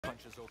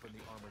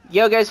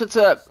Yo guys, what's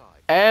up?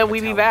 And we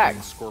be back.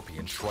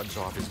 Scorpion shrugs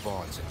off his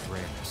bonds and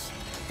grins.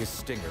 His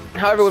stinger.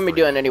 How everyone be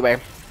doing anyway?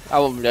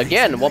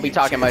 We'll be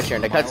talking about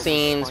sharing the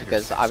cutscenes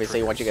because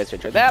obviously I want you guys to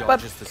enjoy that.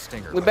 But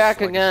we're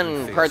back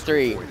again, part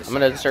 3. I'm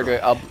gonna start doing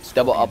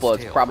double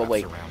uploads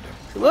probably.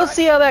 So we'll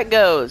see how that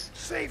goes.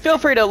 Feel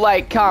free to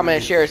like,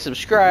 comment, share,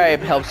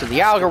 subscribe. Helps with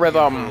the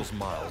algorithm.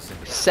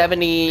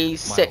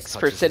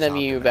 76% of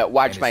you that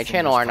watch my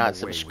channel are not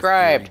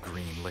subscribed.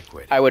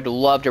 I would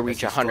love to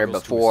reach 100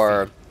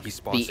 before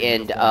the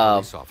end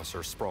of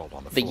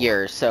the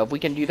year. So if we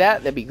can do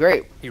that, that'd be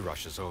great. He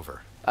rushes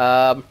over.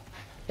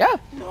 Yeah.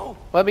 Well,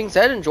 that being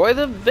said, enjoy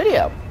the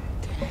video.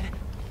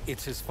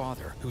 It's his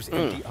father, whose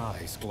empty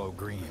eyes glow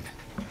green.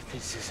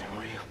 This isn't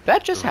real.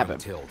 That just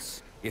happened.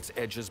 Tilts. Its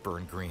edges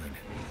burn green.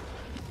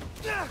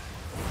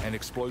 An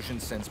explosion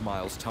sends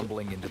Miles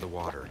tumbling into the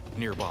water.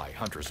 Nearby,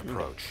 hunters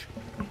approach.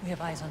 We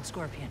have eyes on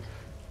Scorpion.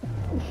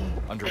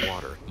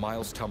 Underwater,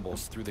 Miles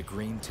tumbles through the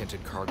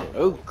green-tinted cargo.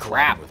 Oh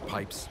crap! With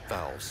pipes,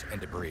 valves, and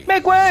debris.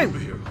 Make way!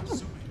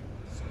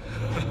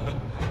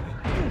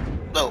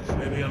 No.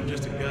 Maybe I'm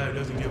just a guy who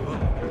doesn't give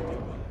up.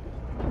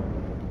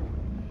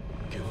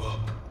 Give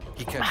up.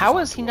 How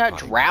is he not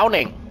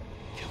drowning?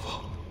 Give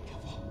up.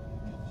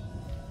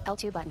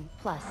 L2 button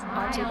plus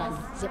R2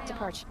 button zip to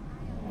perch.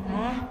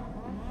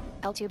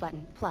 L2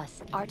 button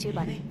plus R2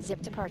 button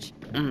zip to perch.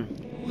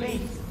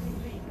 Wait.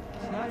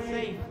 It's not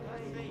safe.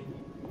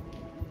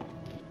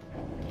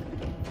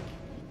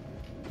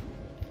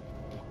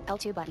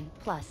 L2 button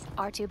plus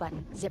R2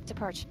 button zip to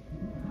perch.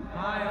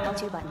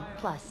 L2 button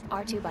plus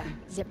R2 button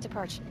zip to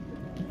perch.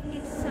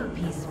 It's so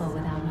peaceful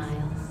without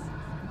Miles.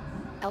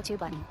 L2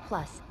 button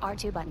plus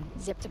R2 button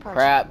zip to perch.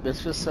 Crap,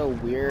 this was so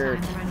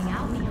weird. Time's running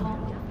out,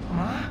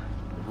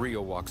 Mijo.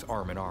 Rio walks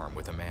arm in arm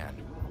with a man.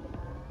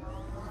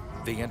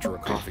 They enter a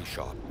coffee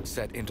shop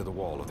set into the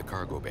wall of the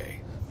cargo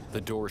bay.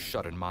 The doors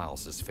shut in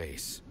Miles'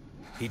 face.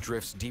 He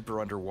drifts deeper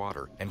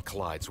underwater and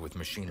collides with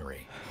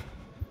machinery.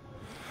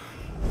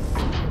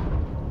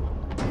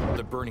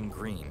 The burning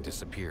green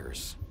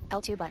disappears.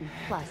 L2 button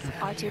plus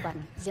R2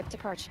 button zip to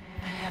perch.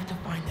 I have to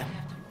find them.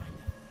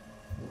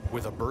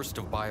 With a burst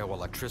of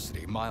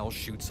bioelectricity, Miles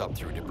shoots up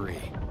through debris.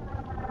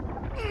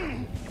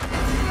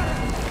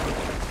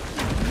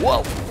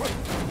 Whoa!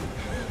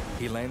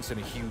 He lands in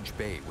a huge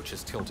bay which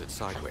is tilted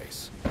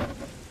sideways.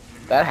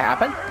 That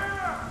happened?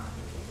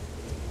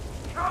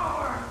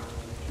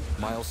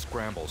 Miles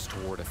scrambles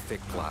toward a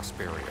thick glass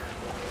barrier.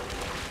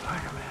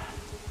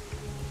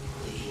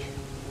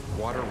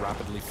 Water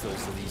rapidly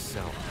fills Lee's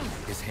cell.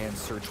 His hands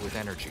surge with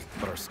energy,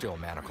 but are still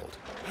manacled.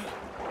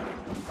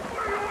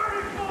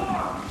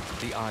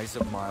 The eyes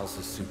of Miles'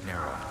 suit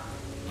narrow.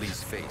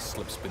 Lee's face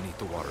slips beneath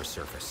the water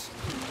surface.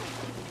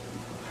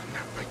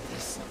 Not like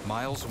this.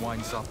 Miles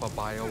winds up a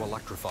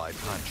bioelectrified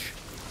punch.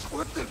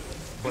 What the?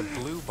 But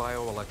blue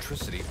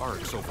bioelectricity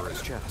arcs over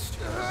his chest.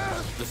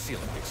 The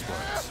ceiling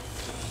explodes.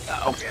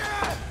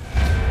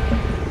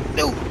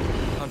 No!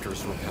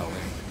 Hunters repel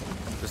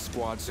in. The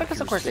squad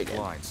Because of course secures they thick did.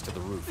 lines to the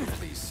roof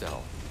of Lee's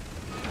cell.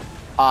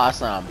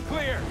 Awesome.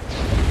 Clear.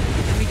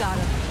 We got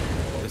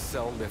him. The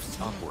cell lifts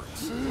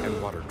upwards,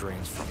 and water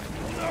drains from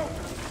it. No!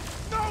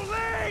 No,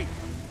 Lee!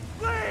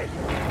 Lee!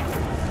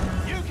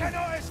 You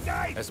cannot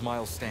escape! As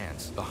Miles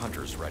stands, the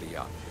hunters ready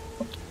up.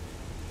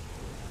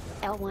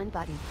 L1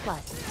 button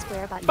plus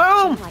square button.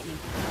 Boom! Chain lightning.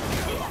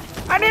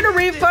 I need a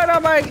refund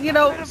on my,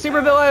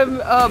 supervillain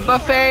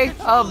buffet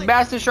of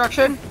mass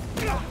destruction.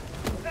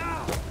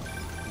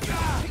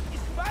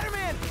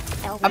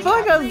 L1 I feel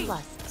like button I'm-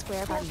 plus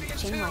square button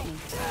chain lightning.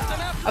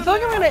 I feel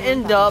like I'm gonna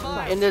end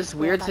up in this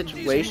weird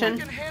situation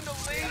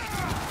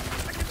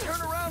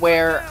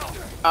where,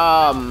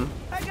 I'm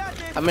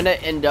gonna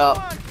end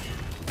up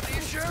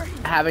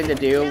having to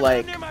do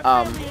like,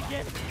 Not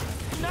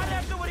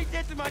after what he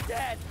did to my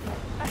dad.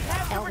 I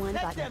have to L1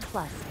 protect button them.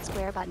 plus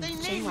square button They chain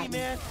need me,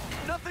 lightning. man.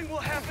 Nothing will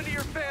happen to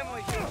your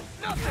family.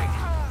 Nothing.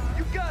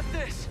 You got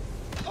this.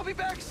 I'll be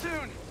back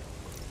soon.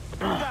 You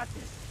got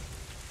this.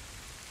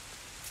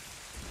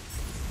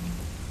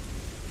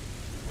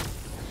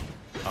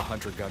 A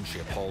hunter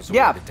gunship hauls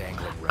Yeah. away the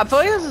dangling I feel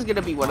like red this is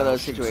gonna be one of Miles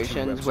those shoots two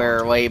situations revs where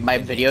onto like it my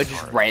and video hits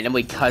just hard.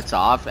 randomly cuts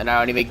off and I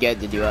don't even get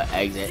to do an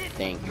exit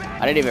thing.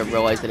 I didn't even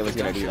realize that it was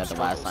gonna do that the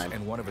last time.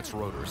 And one of its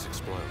rotors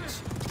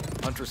explodes.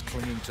 Hunters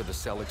clinging to the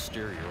cell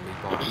exterior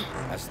leap on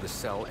as the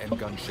cell and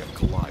gunship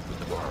collide with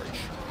the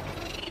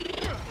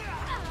barge.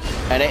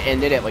 And it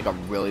ended at like a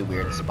really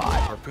weird spot.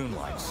 Harpoon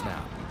lines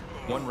snap.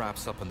 One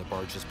wraps up in the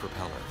barge's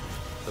propeller.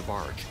 The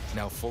barge,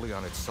 now fully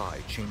on its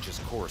side, changes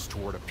course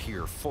toward a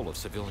pier full of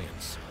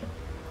civilians.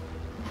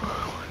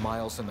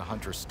 Miles and the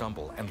hunters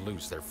stumble and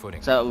lose their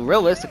footing. So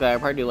realistically, I'd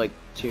probably do like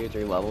 2 or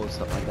 3 levels,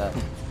 something like that.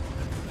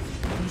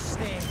 We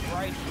stand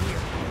right here.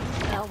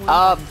 L1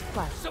 Um, button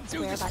plus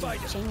square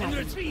button chain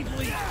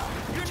lightning.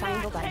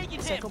 Triangle button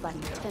circle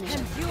button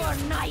finisher. You are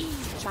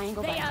naive.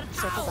 Triangle button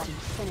circle button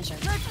finisher.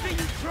 Let's see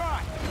you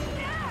try.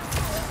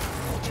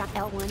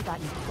 L1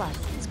 button plus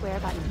square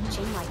button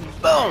chain lightning.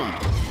 Boom!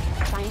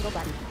 Triangle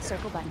button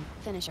circle button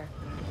finisher.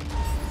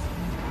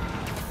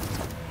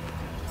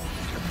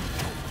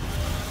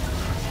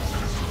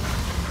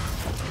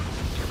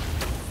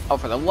 Oh,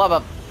 for the love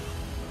of...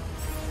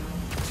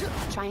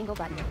 Triangle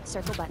button,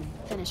 circle button,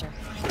 finisher.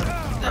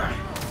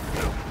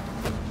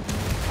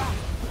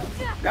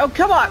 Oh,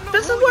 come on!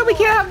 This is where we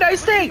can't have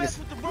nice things!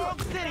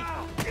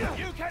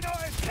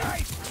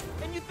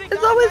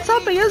 It's always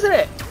something, isn't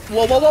it?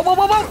 Whoa, whoa, whoa, whoa,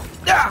 whoa, whoa!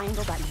 Ah!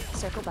 Triangle button,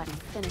 circle button,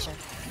 finisher.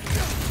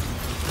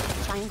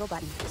 Triangle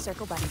button,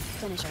 circle button,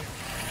 finisher.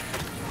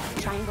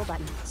 Triangle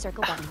button,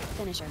 circle button,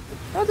 finisher.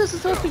 Oh, this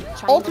is supposed to be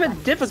Triangle ultimate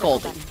button,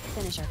 difficulty. circle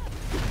button, finisher.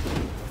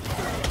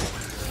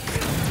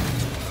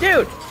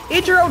 Dude,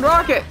 eat your own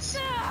rockets!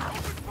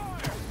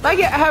 I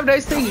get to have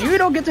nice things, you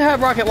don't get to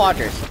have rocket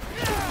launchers.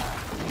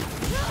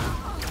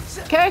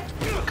 Okay?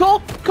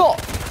 Cool? Cool.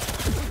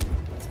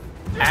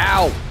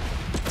 Ow!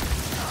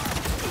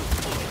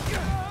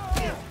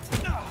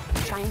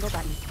 Triangle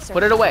button, circle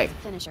Put it away.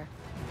 button, finisher.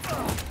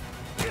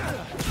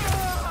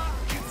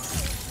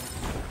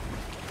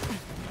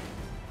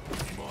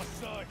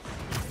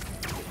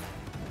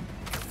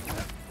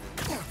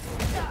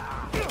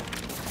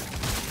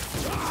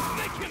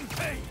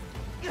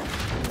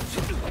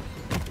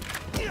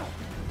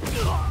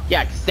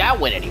 Yeah, 'cause that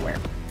went anywhere.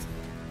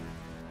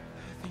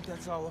 I think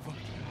that's all of them.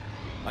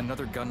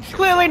 Another gunship.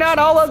 Clearly not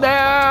all of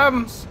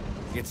them!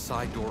 Its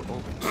side door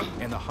opens,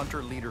 and the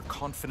hunter leader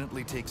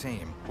confidently takes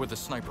aim with a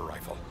sniper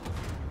rifle.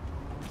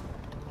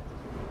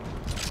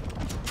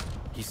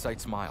 He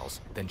sights Miles,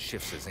 then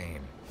shifts his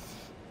aim.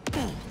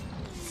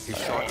 His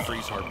shot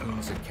frees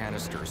harpoons and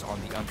canisters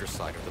on the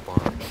underside of the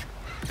barge.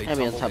 They I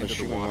mean, let's tumble have a into the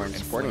shooting water more and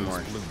and sporting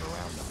flames more. bloom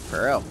around them.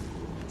 For real.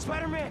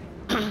 Spider-Man!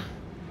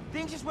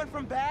 Things just went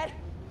from bad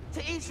to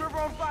East River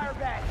on fire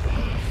bad.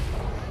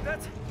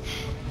 That's...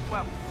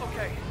 well,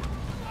 okay.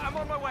 I'm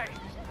on my way.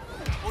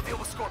 We'll deal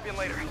with Scorpion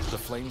later. The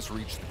flames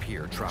reach the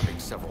pier, trapping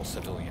several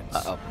civilians.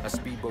 Uh-oh. A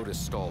speedboat is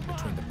stalled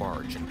between the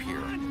barge and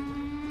pier.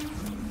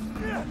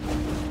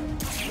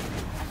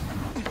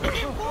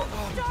 It won't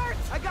start!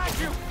 I got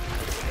you!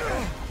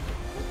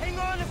 Hang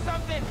on to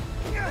something!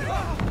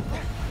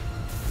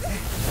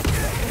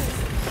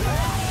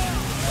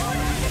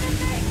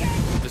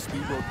 The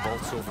speedboat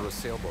vaults over a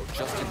sailboat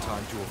just in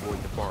time to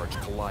avoid the barge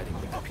colliding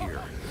with the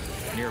pier.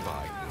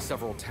 Nearby,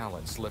 several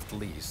Talons lift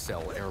Lee's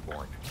cell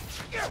airborne.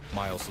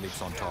 Miles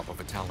leaps on top of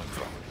a Talon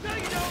drone. No,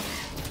 you don't!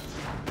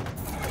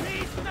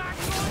 He's not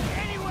going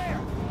anywhere!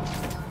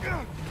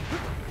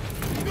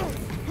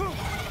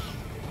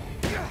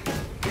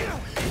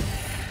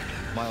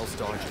 Miles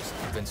dodges,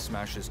 then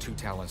smashes two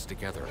Talons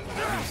together.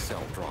 Lee's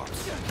cell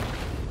drops.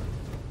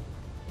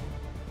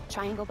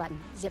 Triangle button,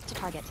 zip to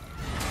target.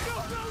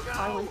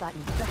 R1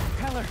 button.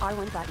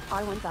 R1 button,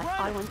 R1 button,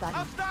 R1 button.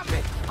 I'll stop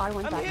it!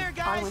 R1 I'm button, here,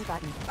 guys! R1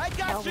 button. I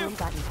got you! L1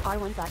 button,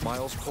 R1 button.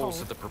 Miles pulls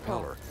Hold, at the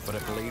propeller, but a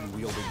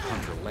blade-wielding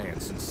hunter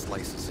lands and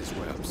slices his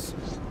webs.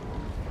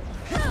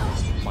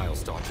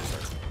 Miles dodges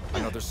her.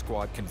 Another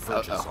squad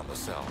converges on the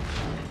cell.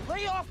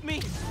 Lay off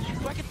me!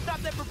 So I can stop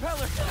that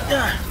propeller!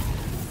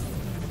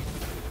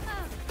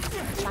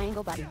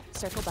 Triangle button,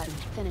 circle button,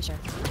 finisher.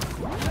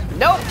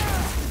 Nope!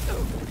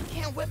 I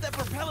can't whip that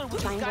propeller with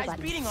these Triangle guys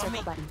button, beating on me!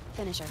 circle button,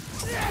 finisher.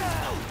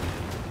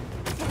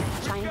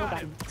 Triangle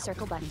button,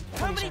 circle button,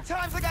 How many finisher.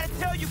 times I gotta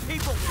tell you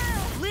people?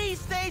 Lee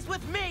stays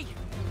with me!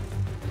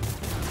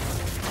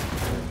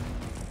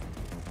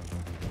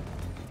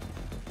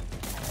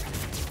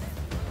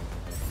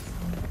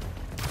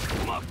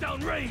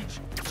 Lockdown range!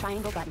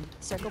 Triangle button,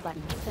 circle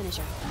button,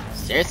 finisher.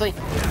 Seriously?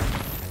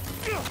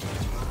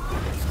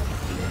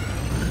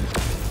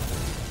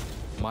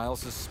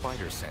 Miles'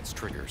 spider sense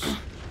triggers.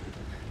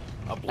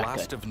 A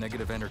blast of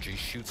negative energy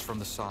shoots from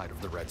the side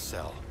of the red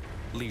cell.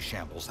 Lee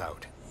shambles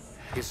out.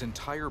 His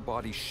entire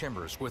body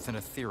shimmers with an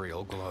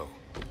ethereal glow.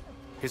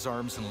 His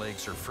arms and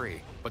legs are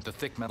free, but the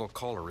thick metal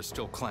collar is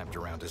still clamped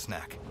around his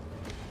neck.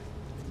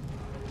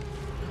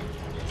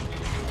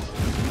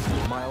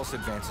 Miles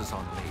advances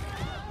on Lee.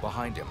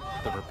 Behind him,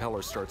 the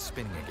propeller starts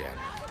spinning again.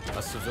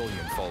 A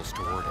civilian falls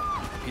toward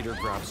him. Peter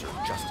grabs her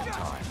just in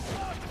time.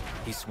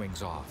 He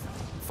swings off.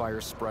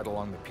 Fire spread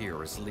along the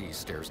pier as Lee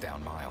stares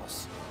down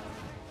Miles.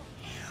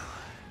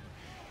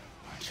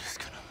 You're just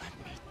gonna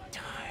let me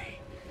die.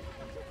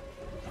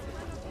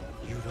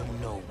 You don't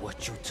know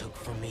what you took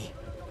from me.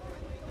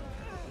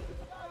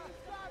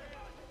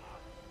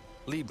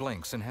 Lee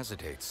blinks and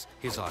hesitates.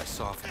 His eyes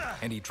soften,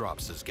 and he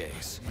drops his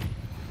gaze.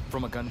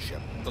 From a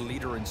gunship, the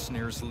leader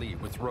ensnares Lee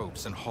with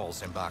ropes and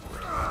hauls him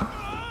backward.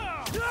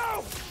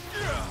 No!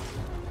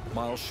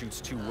 Miles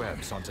shoots two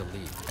webs onto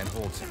Lee and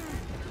holds him.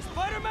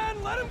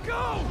 Spider-Man, let him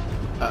go!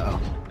 Uh-oh.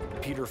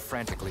 Peter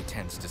frantically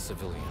tends to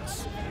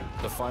civilians.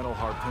 The final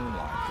harpoon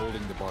line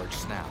holding the barge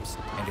snaps,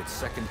 and its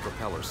second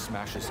propeller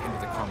smashes into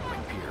the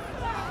crumbling pier.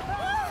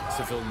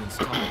 Civilians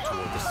tumble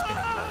toward the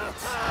spinning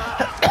blades.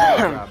 He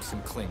grabs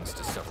and clings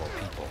to several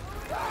people.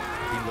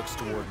 He looks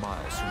toward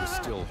Miles, who is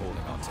still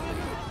holding on to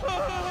Lee.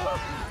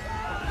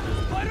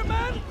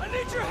 Spider-Man, I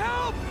need your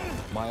help!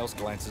 Miles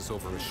glances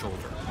over his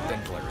shoulder,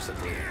 then glares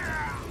at Lee.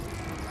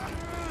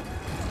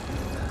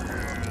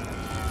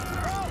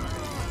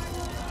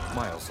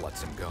 Miles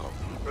lets him go.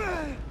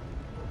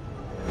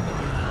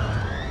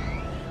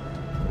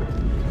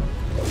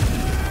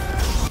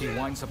 He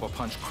winds up a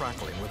punch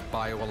crackling with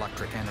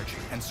bioelectric energy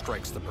and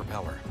strikes the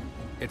propeller.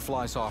 It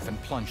flies off and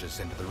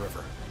plunges into the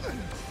river.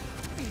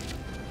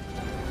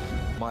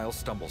 Miles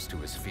stumbles to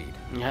his feet.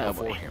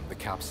 Before him, the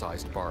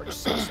capsized barge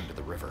sinks into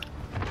the river.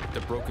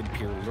 The broken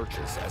pier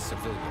lurches as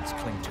civilians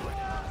cling to it.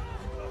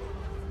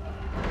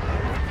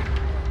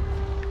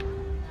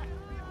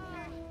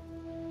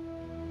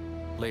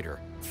 Later,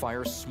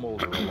 fires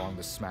smolder along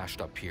the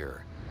smashed-up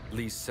pier.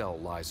 Lee's cell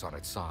lies on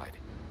its side.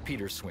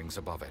 Peter swings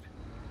above it.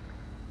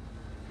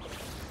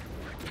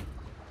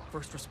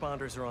 First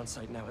responders are on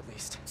site now, at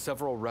least.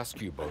 Several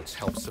rescue boats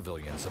help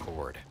civilians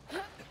aboard.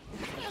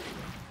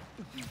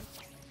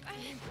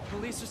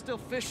 Police are still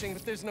fishing,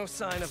 but there's no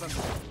sign of them.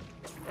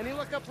 Any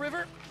luck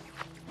upriver?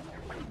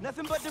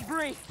 Nothing but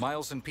debris.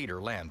 Miles and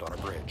Peter land on a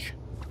bridge.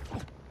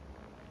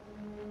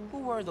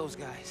 Who are those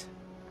guys?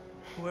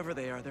 Whoever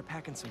they are, they're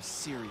packing some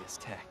serious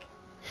tech.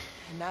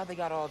 And now they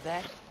got all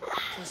that,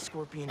 plus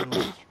Scorpion and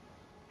Lee.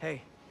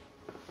 Hey,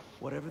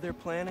 whatever they're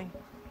planning,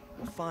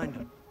 we'll find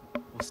them.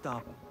 We'll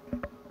stop them.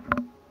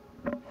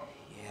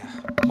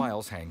 Yeah.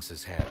 Miles hangs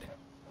his head.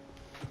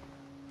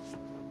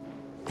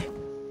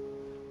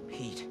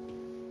 Pete.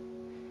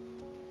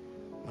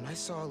 When I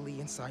saw Lee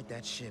inside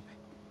that ship,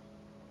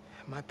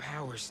 my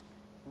powers,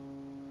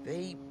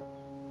 they...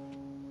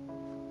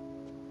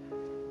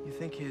 You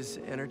think his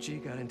energy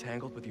got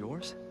entangled with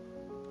yours?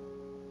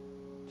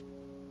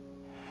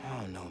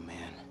 I don't know,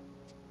 man.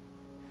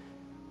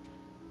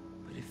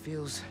 But it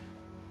feels...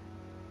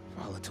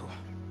 volatile.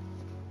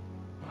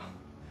 Well,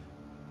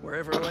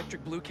 wherever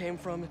Electric Blue came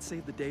from, it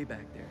saved the day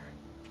back there.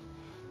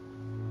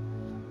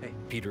 Hey,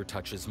 Peter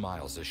touches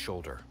Miles'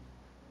 shoulder.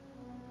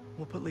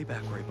 we'll put Lee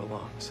back where he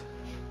belongs.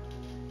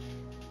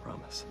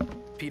 Promise.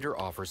 Peter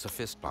offers a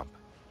fist bump.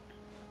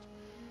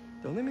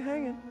 Don't leave me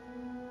hanging.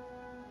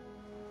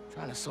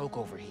 Trying to soak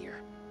over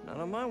here. Not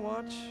on my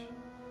watch.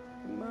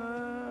 Come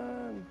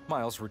on.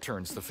 Miles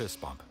returns the fist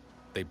bump.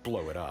 They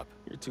blow it up.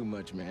 You're too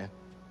much, man.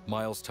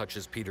 Miles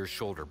touches Peter's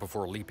shoulder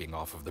before leaping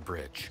off of the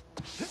bridge.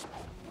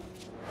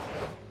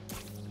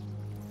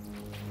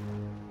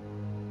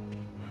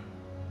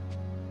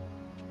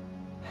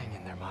 Hang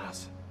in there,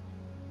 Miles.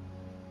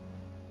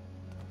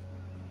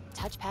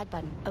 Touchpad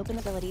button. Open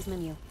abilities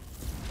menu.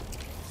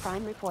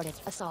 Prime reported.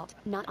 Assault.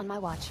 Not on my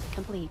watch.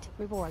 Complete.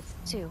 Rewards.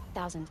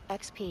 2,000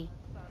 XP.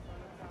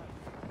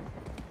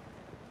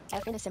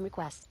 FNSM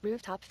requests.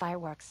 Rooftop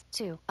fireworks.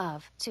 2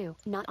 of 2.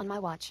 Not on my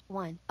watch.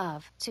 1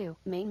 of 2.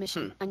 Main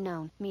mission.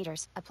 Unknown.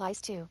 Meters. Applies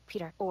to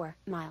Peter or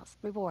Miles.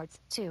 Rewards.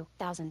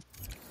 2,000.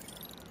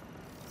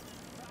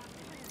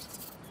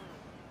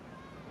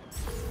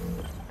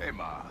 Hey,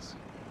 Miles.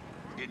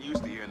 Getting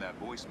used to hearing that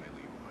voicemail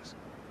of yours.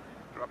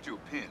 Dropped you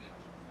a pin.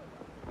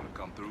 Wanna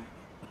come through?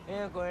 Hey,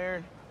 Uncle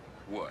Aaron.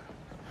 What?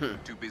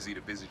 Too busy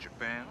to visit your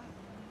fam?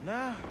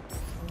 Nah,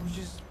 I was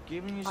just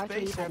giving you R3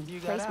 space button. after you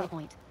Place got out.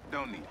 waypoint.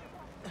 Don't need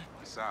it.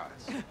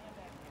 Besides,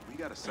 we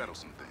gotta settle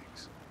some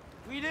things.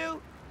 We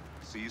do?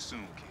 See you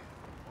soon,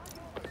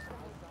 kid.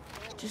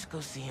 Just go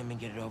see him and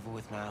get it over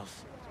with,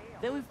 Miles.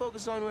 Then we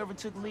focus on whoever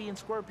took Lee and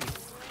Scorpion.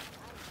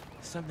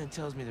 Something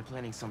tells me they're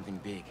planning something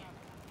big.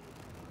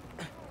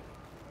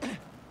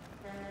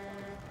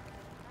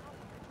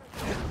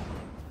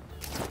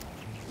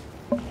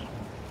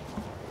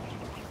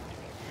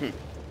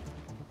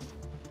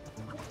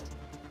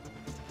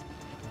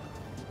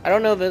 I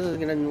don't know if this is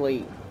gonna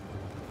like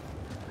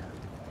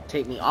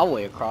take me all the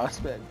way across,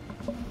 but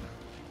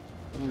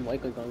I'm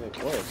likely gonna get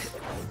close.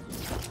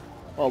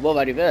 Oh, what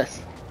about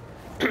this?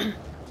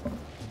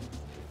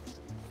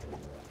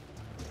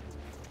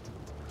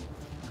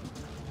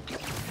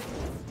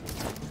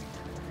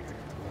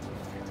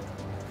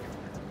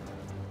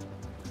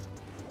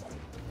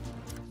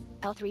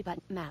 L3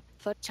 button. Map.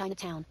 Foot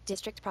Chinatown.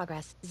 District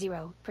progress.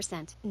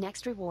 0%.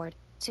 Next reward.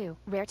 2.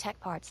 Rare tech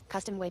parts.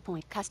 Custom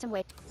waypoint. Custom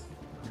way.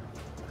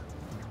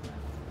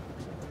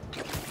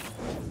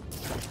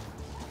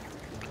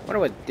 I wonder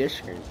what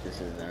district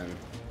this is in.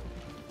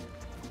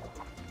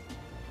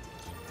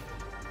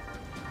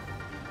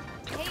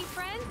 Hey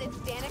friends, it's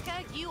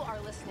Danica. You are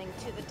listening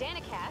to the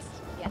Danicast.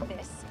 Get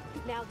this.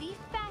 Now the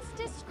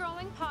fastest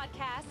growing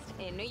podcast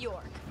in New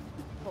York.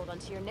 Hold on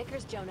to your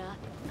knickers, Jonah.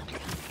 I'm coming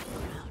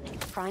around.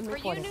 Prime For you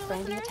reported. new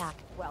Branding listeners,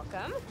 attack.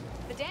 welcome.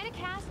 The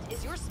Danicast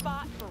is your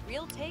spot for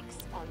real takes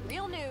on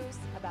real news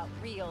about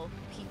real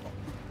people.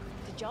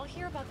 Did y'all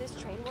hear about this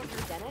train worker,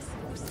 Dennis,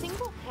 who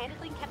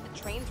single-handedly kept the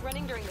trains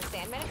running during the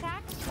Sandman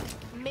attack?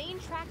 Main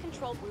track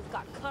control booth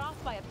got cut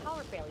off by a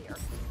power failure,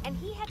 and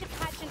he had to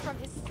patch in from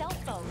his cell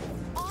phone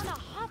on a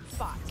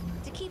hotspot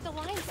to keep the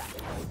lines up.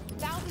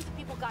 Thousands of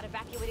people got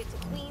evacuated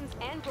to Queens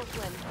and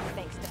Brooklyn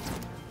thanks to him.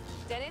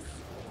 Dennis,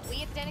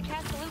 we at the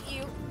Danicast salute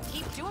you.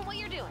 Keep doing what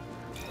you're doing.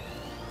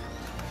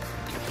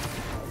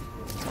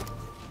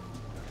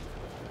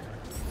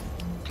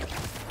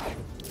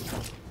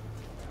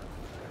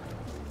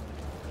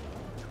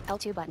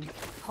 L2 button.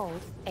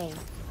 Hold A.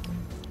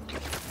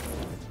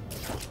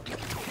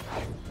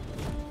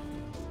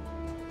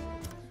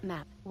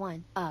 Map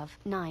 1 of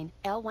 9.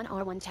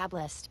 L1R1 tab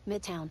list.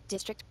 Midtown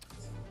District.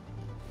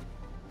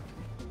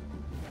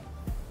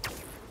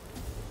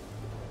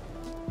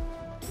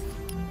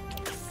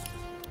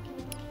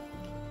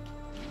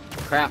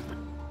 Crap.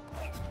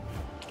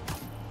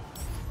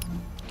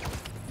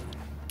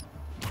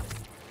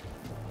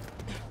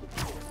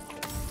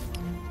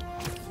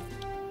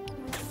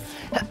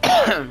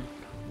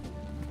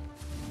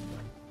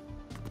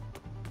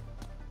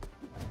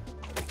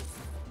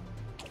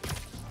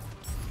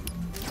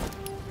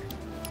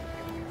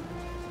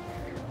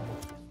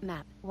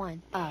 Map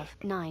 1 of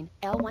 9.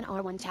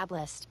 L1R1 tab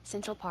list.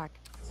 Central Park.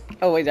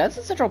 Oh wait, that's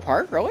in Central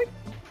Park, really?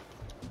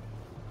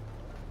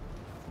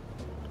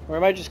 Or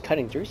am I just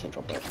cutting through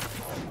Central Park?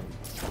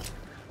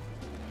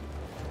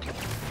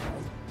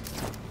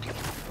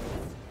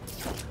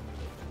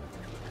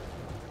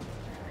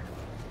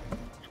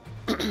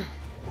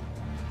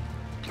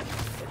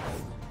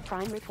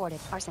 Crime reported.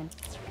 Arson.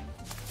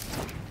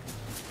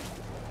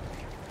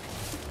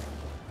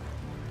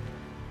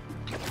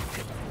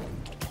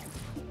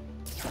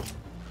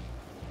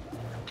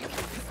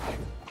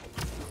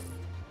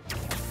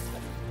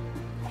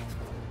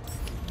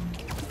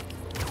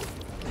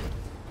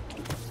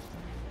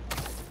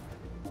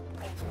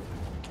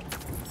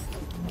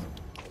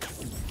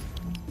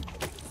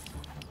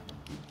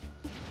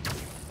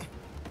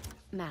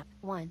 Map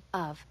 1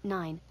 of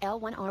 9.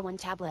 L1R1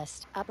 tab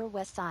list. Upper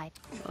West Side.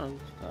 I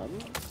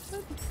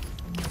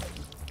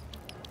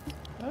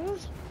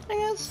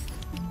guess.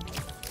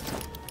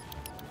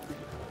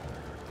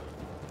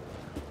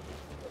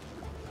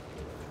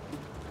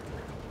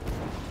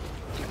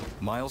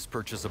 Miles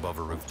perches above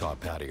a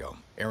rooftop patio.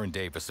 Aaron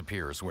Davis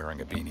appears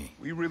wearing a beanie.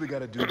 We really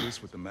gotta do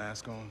this with the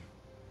mask on?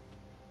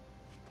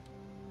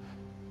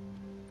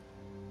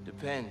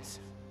 Depends.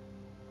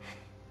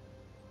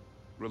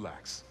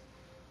 Relax.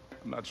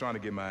 I'm not trying to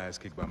get my ass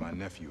kicked by my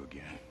nephew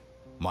again.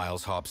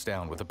 Miles hops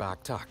down with a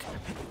back tuck.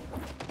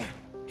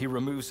 He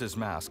removes his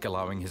mask,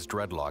 allowing his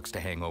dreadlocks to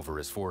hang over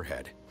his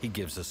forehead. He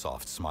gives a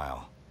soft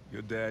smile.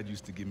 Your dad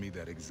used to give me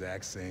that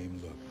exact same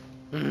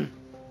look.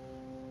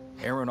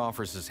 Aaron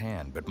offers his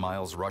hand, but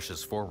Miles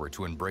rushes forward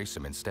to embrace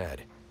him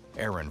instead.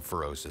 Aaron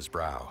furrows his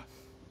brow.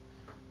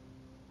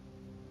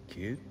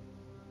 Kid?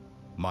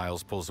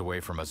 Miles pulls away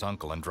from his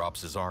uncle and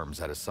drops his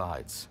arms at his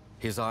sides.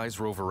 His eyes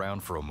rove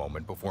around for a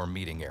moment before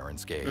meeting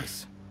Aaron's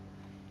gaze.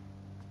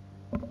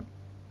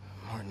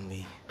 Martin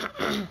Lee.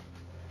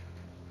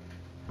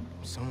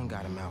 Someone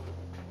got him out.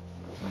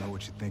 I know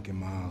what you're thinking,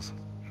 Miles.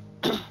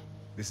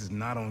 This is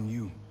not on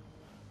you.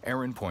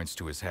 Aaron points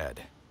to his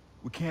head.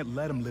 We can't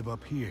let him live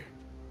up here.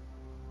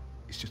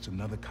 It's just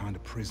another kind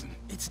of prison.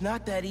 It's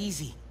not that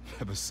easy.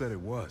 Never said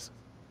it was.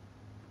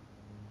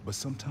 But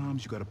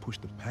sometimes you gotta push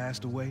the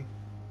past away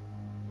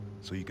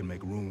so you can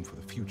make room for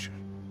the future.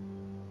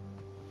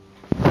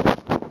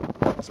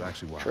 That's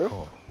actually why I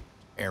called.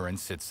 Aaron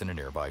sits in a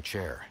nearby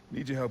chair.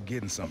 Need your help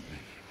getting something.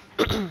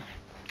 Get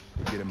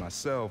it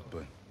myself,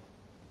 but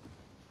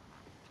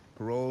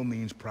parole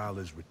means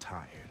Prowler's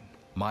retired.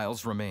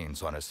 Miles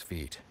remains on his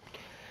feet.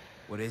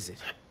 What is it?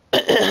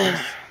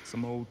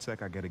 Some old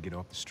tech I gotta get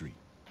off the street.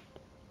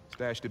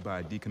 Stashed it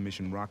by a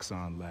decommissioned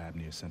Roxxon lab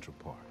near Central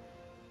Park.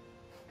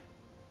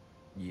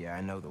 Yeah,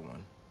 I know the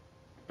one.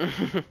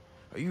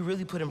 Are you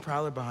really putting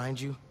Prowler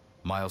behind you?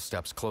 Miles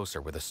steps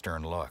closer with a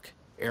stern look.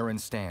 Aaron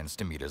stands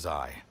to meet his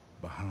eye.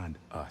 Behind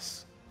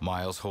us.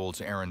 Miles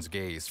holds Aaron's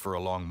gaze for a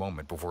long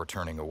moment before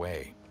turning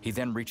away. He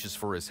then reaches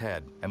for his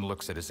head and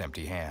looks at his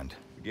empty hand.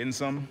 You getting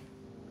something?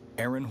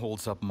 Aaron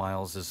holds up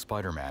Miles'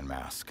 Spider-Man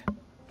mask.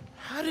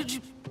 How did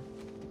you...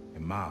 Hey,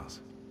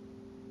 Miles.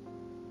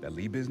 That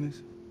Lee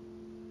business?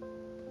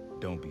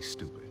 Don't be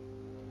stupid.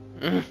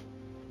 Yeah.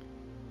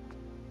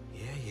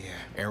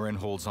 Aaron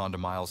holds onto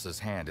Miles'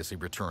 hand as he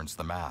returns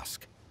the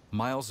mask.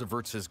 Miles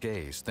averts his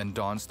gaze, then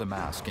dons the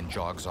mask and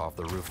jogs off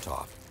the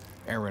rooftop.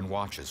 Aaron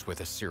watches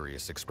with a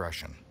serious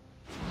expression.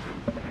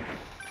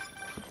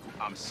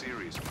 I'm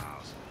serious,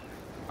 Miles.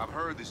 I've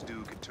heard this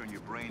dude can turn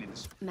your brain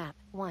into Map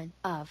 1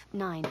 of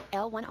 9.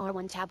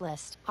 L1R1 tab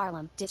list.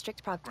 Harlem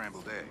District Prog.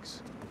 scrambled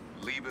eggs.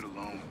 Leave it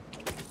alone.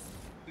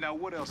 Now,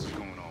 what else is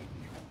going on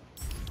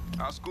with you?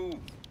 High school?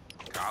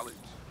 College?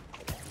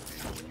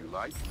 Anyone you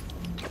like?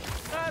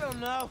 I don't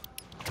know.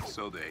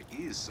 So there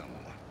is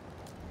someone.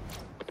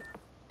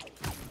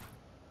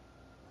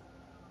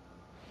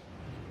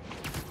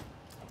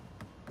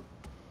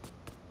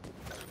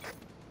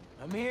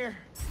 I'm here.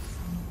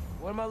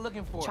 What am I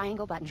looking for?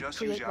 Triangle button. Just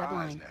use Create your web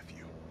eyes, line.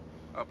 nephew.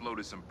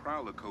 Uploaded some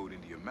Prowler code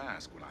into your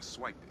mask when I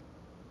swiped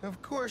it.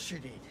 Of course you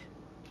did.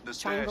 The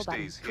Triangle stash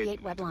button. stays Create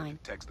hidden web until it line.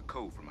 detects the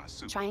code from my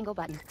suit. Triangle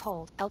button.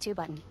 Hold. L2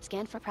 button.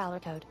 Scan for Prowler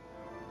code.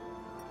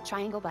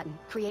 Triangle button.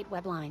 Create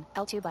web line.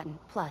 L2 button.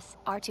 Plus.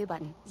 R2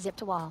 button. Zip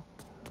to wall.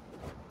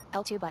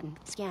 L2 button.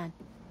 Scan.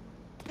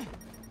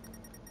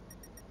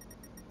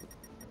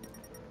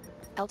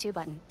 L2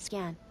 button.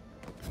 Scan.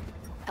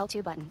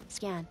 L2 button.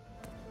 Scan.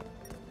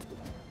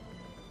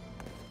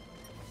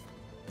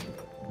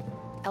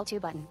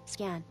 L2 button.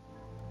 Scan.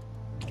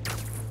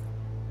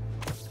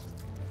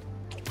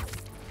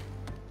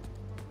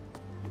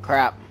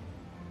 Crap.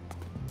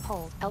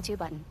 Hold. L2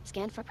 button.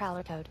 Scan for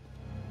Prowler code.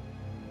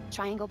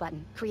 Triangle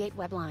button. Create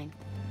web line.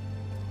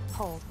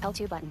 Hold.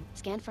 L2 button.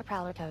 Scan for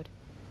Prowler code.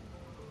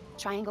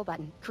 Triangle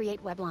button.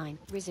 Create web line.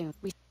 Resume.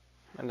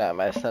 I got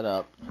my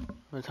setup.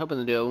 I was hoping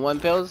to do one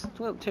pills,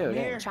 two.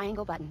 Here.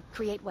 Triangle button.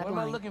 Create web What am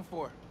I line. looking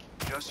for?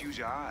 Just use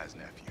your eyes,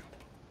 nephew.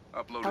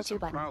 Uploaded L2 some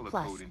button. Prowler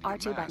Plus. code into your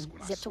R2 mask button.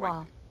 when I Zip to swiped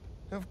wall.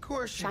 it. Of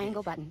course you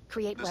Triangle button.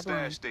 Create The web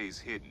stash line. stays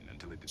hidden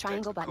until it detects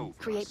Triangle the button. code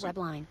from Create our web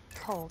line.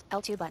 Hold.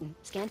 L2 button.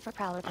 Scan for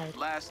Prowler code.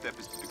 Last step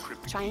is to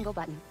decrypt the key. Triangle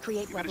button.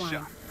 Create Give web it a line.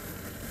 shot.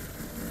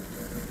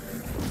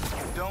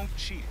 Don't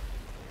cheat.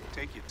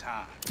 Take your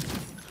time.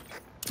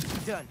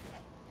 Done.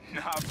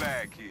 Not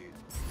bad, kid.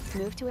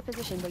 Move to a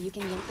position where you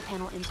can yank the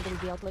panel into the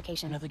revealed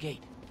location. Another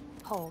gate.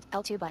 Hold.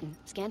 L2 button.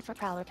 Scan for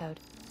Prowler code.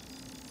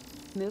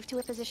 Move to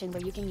a position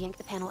where you can yank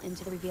the panel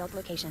into the revealed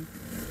location.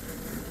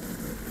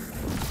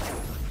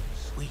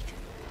 Sweet.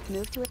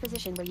 Move to a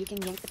position where you can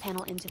yank the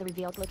panel into the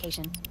revealed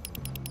location.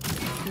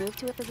 Move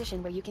to a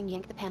position where you can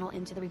yank the panel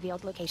into the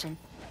revealed location.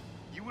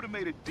 You would have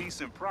made a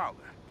decent Prowler.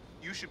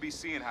 You should be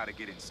seeing how to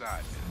get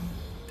inside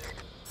now.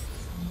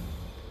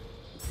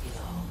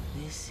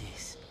 Yo, this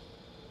is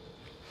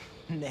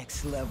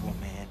next level,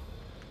 man.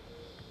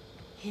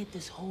 Hid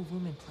this whole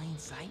room in plain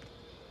sight?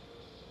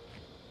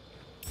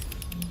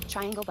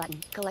 Triangle button.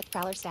 Collect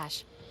Prowler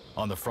stash.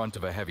 On the front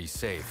of a heavy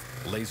safe,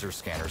 laser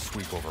scanners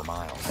sweep over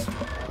Miles.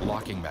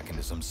 Locking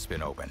mechanisms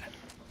spin open.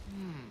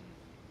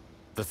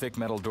 The thick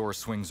metal door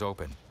swings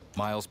open.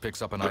 Miles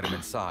picks up an item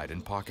inside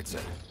and pockets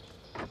it.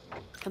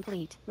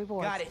 Complete.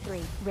 Rewards. Got it.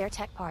 3. Rare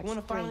tech parts.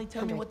 Wanna finally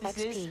tell me what this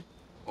XP. is?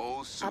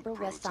 Old suit Upper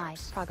West Side.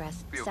 prototypes.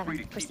 Progress. Feel free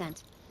to keep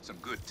 7%. some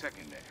good tech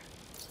in there.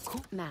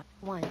 Map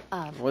 1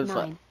 of What's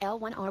 9.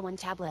 L1R1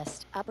 tab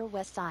list. Upper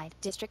West Side.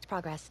 District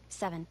progress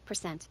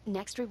 7%.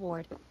 Next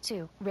reward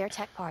 2. Rare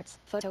tech parts.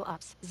 Photo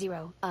ops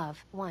 0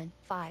 of 1.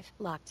 5.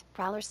 Locked.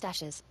 Prowler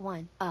stashes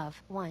 1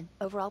 of 1.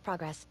 Overall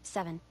progress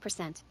 7%.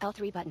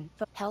 L3 button.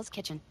 Hell's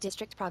Kitchen.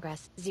 District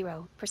progress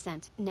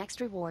 0%. Next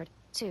reward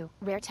 2.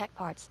 Rare tech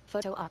parts.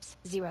 Photo ops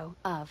 0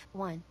 of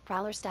 1.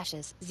 Prowler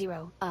stashes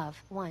 0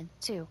 of 1.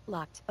 2.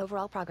 Locked.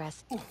 Overall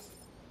progress. Ooh,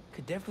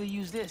 could definitely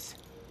use this.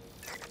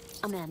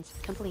 Amends.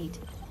 Complete.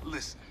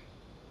 Listen,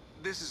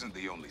 this isn't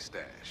the only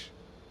stash.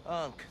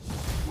 Unk.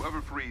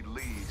 Whoever freed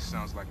Lee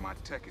sounds like my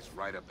tech is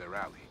right up their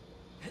alley.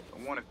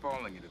 I want it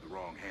falling into the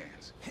wrong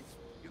hands.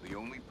 You're the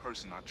only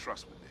person I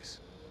trust with this.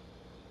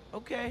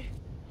 Okay,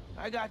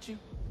 I got you.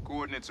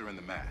 Coordinates are in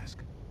the mask.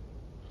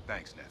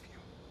 Thanks, nephew.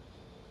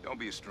 Don't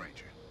be a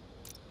stranger.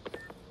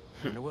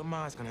 Wonder what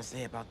Ma's gonna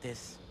say about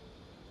this.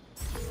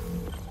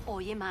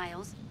 Oye,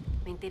 Miles,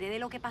 me enteré de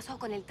lo que pasó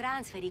con el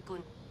transfer y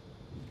con...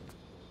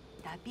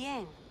 ¿Estás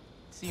bien?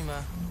 Sí,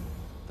 ma.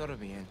 Todo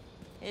bien.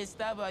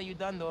 Estaba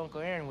ayudando a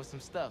Uncle Aaron with some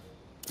stuff.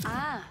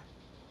 Ah,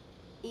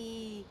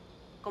 ¿y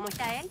cómo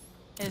está él?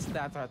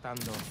 Está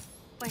tratando.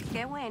 Pues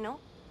qué bueno.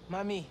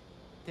 Mami,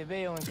 te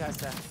veo en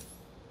casa.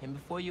 And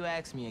before you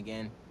ask me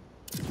again,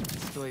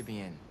 estoy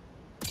bien.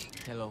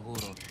 Te lo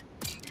juro.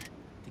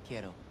 Te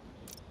quiero.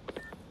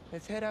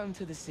 Let's head out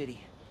into the city.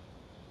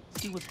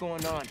 See what's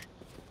going on.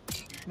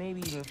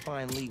 Maybe even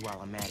find Lee while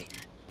I'm at it.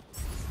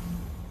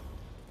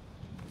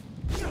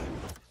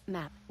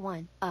 Map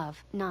 1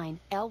 of 9.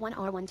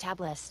 L1R1 tab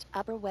list.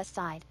 Upper West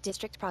Side.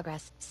 District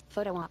progress.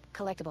 Photo op.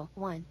 Collectible.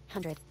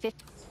 150.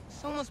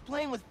 Someone's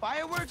playing with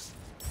fireworks?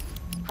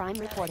 Crime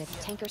reported.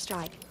 Tanker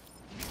strike.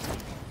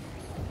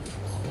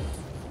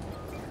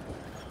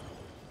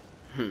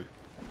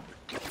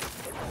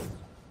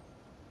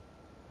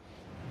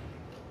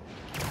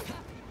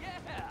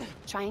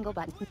 Triangle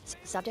button.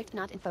 Subject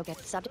not in focus.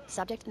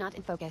 Subject not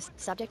in focus.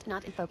 Subject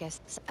not in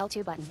focus.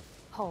 L2 button.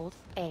 Hold.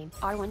 A.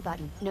 R1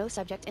 button. No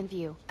subject in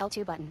view.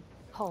 L2 button.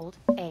 Hold.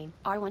 A.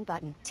 R1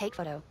 button. Take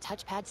photo.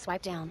 Touchpad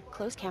swipe down.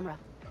 Close camera.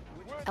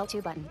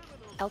 L2 button.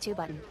 L2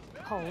 button.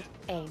 Hold.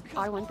 A.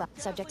 R1 button.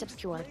 Subject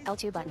obscured.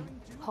 L2 button.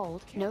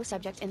 Hold. No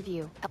subject in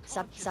view.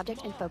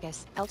 Subject in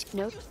focus. L2.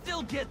 No.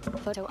 Still get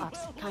Photo ops.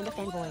 Kinda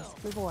fanboys.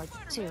 Rewards.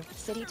 2.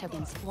 City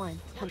tokens.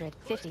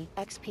 150.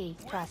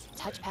 XP. Press.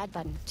 Touchpad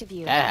button to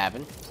view. That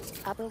happened.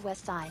 Upper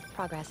West Side.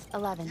 Progress.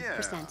 11%.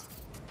 Yeah.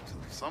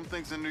 Some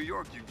things in New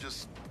York you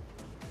just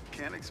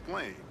can't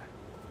explain.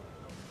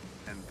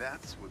 And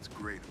that's what's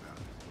great about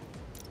it.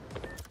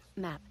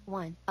 Map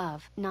 1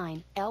 of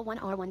 9.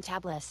 L1R1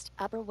 tab list.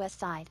 Upper West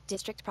Side.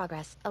 District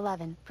progress.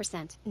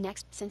 11%.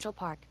 Next. Central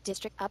Park.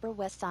 District. Upper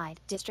West Side.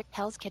 District.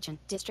 Hell's Kitchen.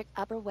 District.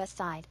 Upper West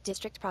Side.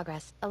 District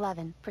progress.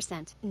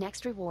 11%.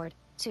 Next reward.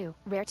 2.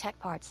 Rare tech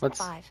parts.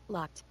 5.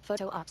 Locked.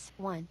 Photo ops.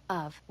 1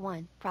 of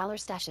 1. Prowler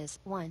stashes.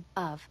 1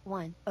 of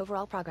 1.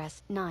 Overall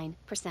progress. 9%.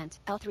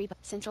 L3.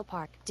 Central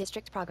Park.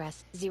 District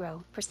progress.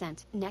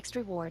 0%. Next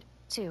reward.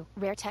 2.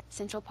 Rare tech.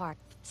 Central Park.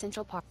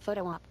 Central Park.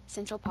 Photo op.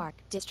 Central Park.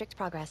 District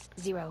progress.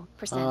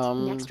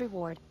 0%. Next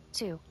reward.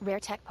 2. Rare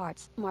tech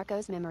parts.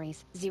 Marco's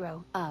memories.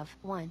 0 of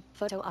 1.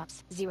 Photo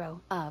ops. 0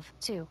 of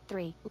 2.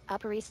 3.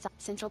 Upper East Side.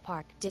 Central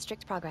Park.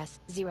 District progress.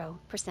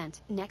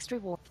 0%. Next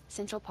reward.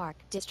 Central Park.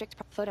 District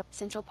photo.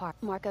 Central Park.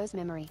 Marco's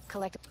memory.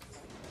 Collect.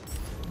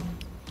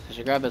 I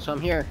should grab this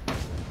one here.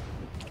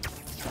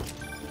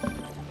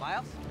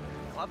 Miles?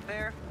 Club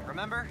fair,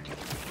 remember?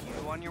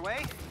 You on your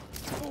way?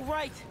 Oh,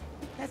 right.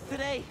 That's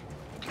today.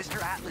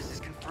 Mr. Atlas is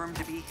confirmed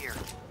to be here.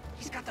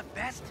 He's got the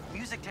best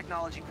music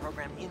technology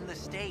program in the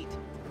state.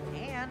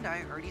 And I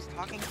heard he's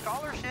talking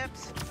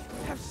scholarships.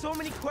 I have so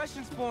many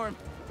questions for him.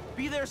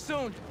 Be there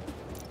soon.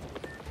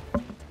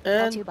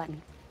 And L2 button.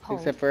 Hold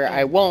except for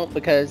I won't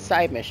because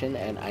side mission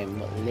and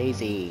I'm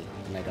lazy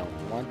and I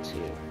don't want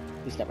to.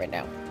 At least not right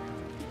now.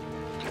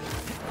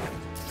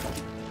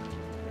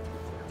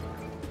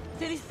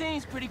 City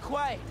seems pretty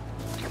quiet.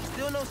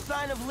 Still no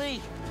sign of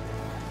Lee.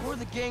 Or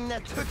the gang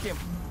that took him.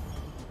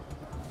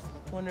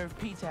 Wonder if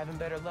Pete's having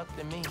better luck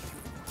than me.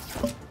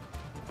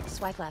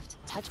 Swipe left.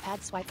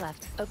 Touchpad swipe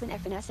left. Open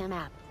FNSM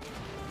app.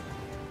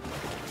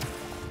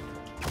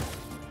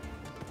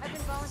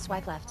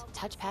 Swipe left.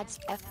 Touchpad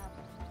F.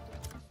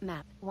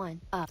 Map 1.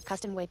 Up.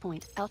 Custom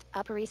waypoint.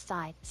 Upper East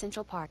Side.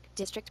 Central Park.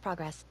 District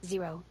progress.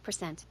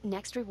 0%.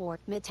 Next reward.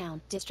 Midtown.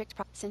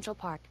 Central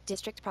Park.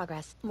 District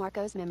progress.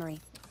 Marco's memory.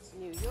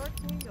 New York,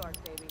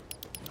 baby.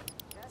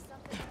 That's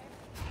something,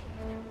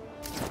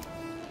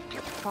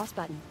 right? Cross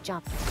button.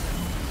 Jump.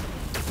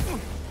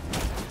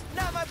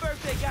 Not my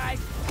birthday, guys.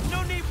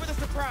 No need for the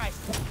surprise.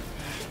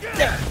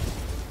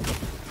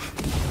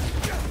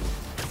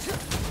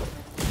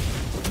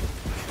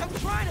 I'm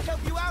trying to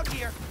help you out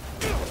here.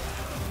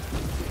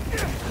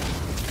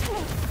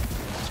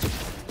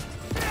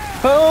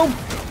 Boom!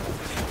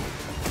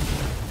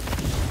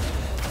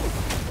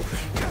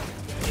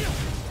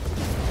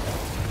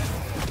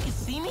 You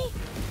see me?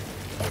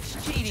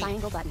 It's cheating.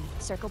 Triangle button.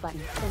 Circle button.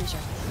 Finisher.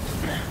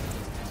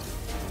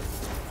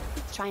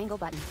 Triangle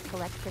button.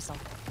 Collect crystal.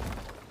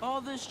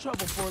 All this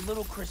trouble for a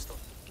little crystal.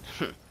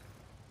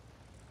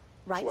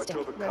 Right So I stick.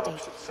 tell the Rotate.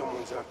 cops that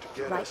someone's out to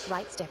get us,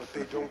 Right stick. but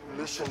they don't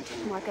listen to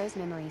me. Marco's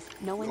memories.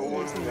 No one No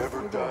believes one me. ever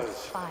Reward. does.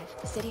 5.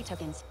 City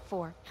tokens.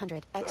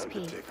 400 Time to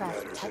XP. take Press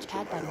matters into touchpad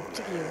my button own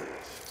to view. hands.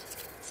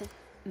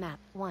 Map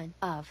 1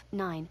 of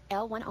 9.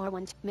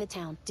 L1R1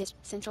 Midtown.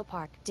 Central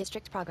Park.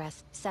 District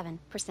progress.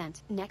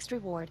 7%. Next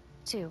reward.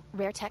 2.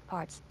 Rare tech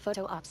parts.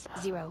 Photo ops.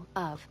 0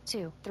 of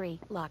 2. 3.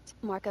 Locked.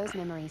 Marco's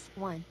memories.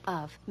 1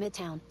 of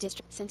Midtown.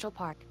 District Central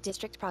Park.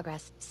 District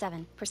progress.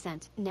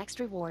 7%. Next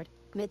reward.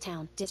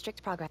 Midtown.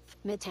 District progress.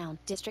 Midtown.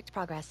 District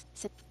progress.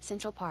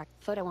 Central Park.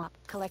 Photo op.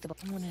 Collectible.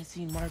 I wouldn't have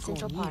seen Marco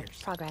Central in Park.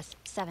 years. Progress.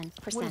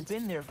 7%. Would have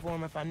been there for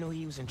him if I knew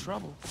he was in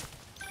trouble.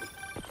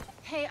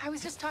 Hey, I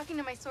was just talking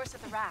to my source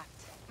at the raft.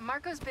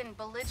 Marco's been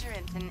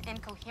belligerent and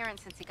incoherent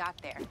since he got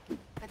there.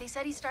 But they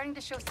said he's starting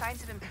to show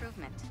signs of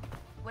improvement.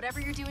 Whatever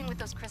you're doing with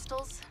those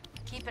crystals,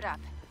 keep it up.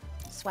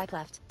 Swipe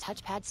left.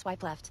 Touchpad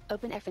swipe left.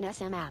 Open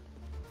FNSM app.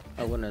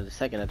 Oh, one of the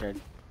second or third.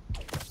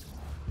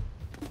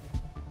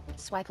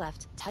 Swipe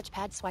left.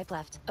 Touchpad swipe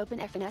left. Open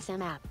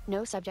FNSM app.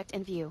 No subject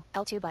in view.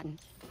 L2 button.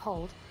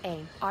 Hold.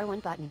 A.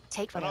 R1 button.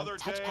 Take photo. Another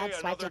Touchpad day,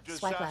 swipe another left.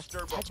 Swipe left.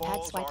 disaster Touchpad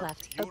befalls swipe our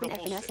left. Open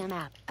beautiful FNSM city.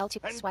 app. L2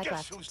 And swipe guess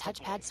left. who's to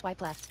Touchpad blame?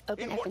 swipe left.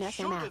 Open In what FNSM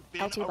should app. have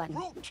been L2 a button.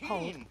 routine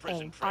Hold.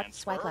 prison A. Art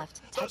swipe transfer,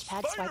 left. the Touchpad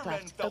swipe Spider-Man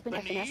left. felt Open the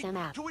need FNSM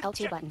app. to L2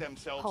 inject button.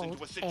 themselves Hold. into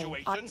a A.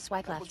 situation Art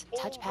swipe that left. was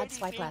Touchpad already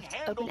swipe being left.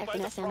 Open handled by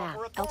the FNSM app.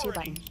 proper L2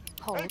 button. authorities.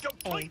 Hold. And A.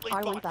 completely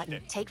R1 botched button.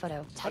 it. Take photo. A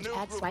new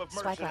Touchpad group swipe of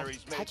swipe left.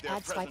 mercenaries made their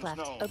Touchpad swipe presence left.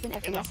 known Open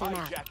in the FNSM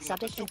app. hijacking of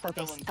Subject the in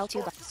focus. supervillain's L2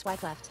 store. button.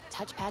 Swipe left.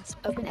 Touchpads.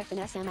 Open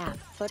FNSM app.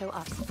 Photo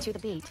ops. To the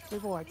beat.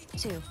 Rewards.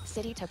 2.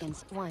 City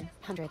tokens.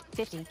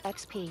 150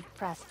 XP.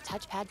 Press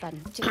touchpad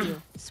button to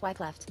view. Swipe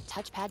left.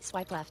 Touchpad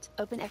swipe left.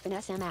 Open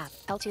FNSM app.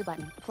 L2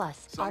 button.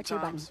 Plus R2 button.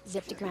 Sometimes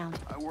Zip to ground.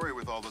 I worry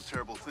with all the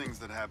terrible things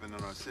that happen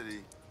in our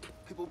city.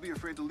 People be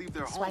afraid to leave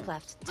their home. Swipe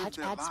left. live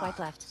their Touchpad swipe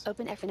lives. left.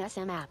 Open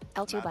FNSM app.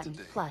 L2 Not button.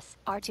 today. Plus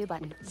R2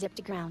 button. Zip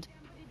to ground.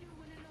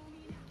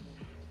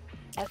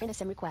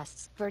 FNSM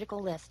requests. Vertical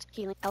list.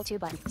 Healing. L2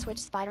 button. Switch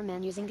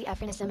Spider-Man using the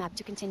FNSM app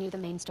to continue the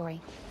main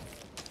story.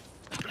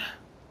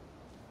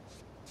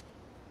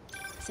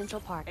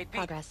 Central Park. Hey, Pete,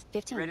 Progress.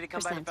 15%. ready to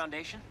come by the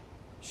Foundation?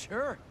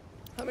 Sure.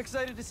 I'm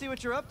excited to see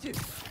what you're up to.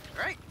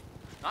 Great.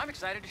 I'm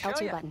excited to show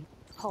L2 you. button.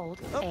 Hold.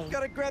 Oh, A.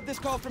 gotta grab this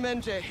call from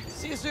MJ.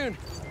 See you soon.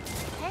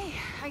 Hey,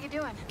 how you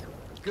doing?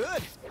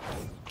 Good.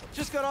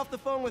 Just got off the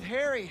phone with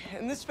Harry,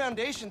 and this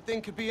Foundation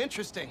thing could be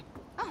interesting.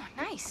 Oh,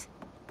 nice.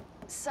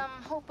 Some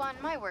hope on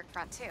my work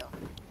front, too.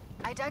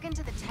 I dug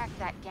into the tech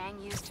that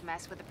gang used to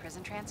mess with the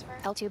prison transfer.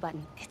 L2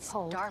 button. It's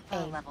Hold. DARPA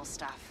A. level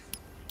stuff.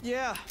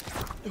 Yeah.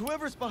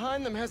 Whoever's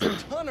behind them has a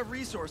ton of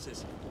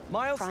resources.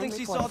 Miles Crime thinks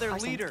he report saw their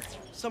arson. leader.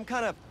 Some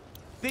kind of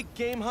big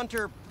game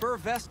hunter, Burr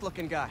Vest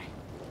looking guy.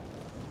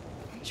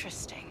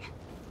 Interesting.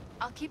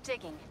 I'll keep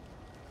digging.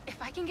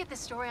 If I can get this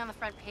story on the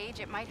front page,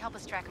 it might help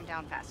us track him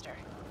down faster.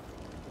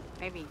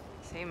 Maybe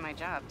save my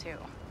job, too.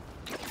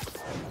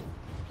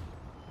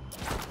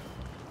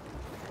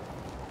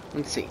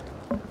 Let's see.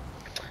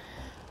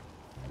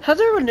 How's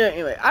everyone doing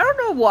anyway? I don't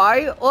know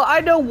why. Well,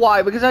 I know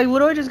why, because I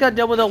literally just got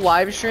done with a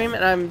live stream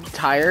and I'm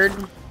tired.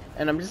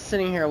 And I'm just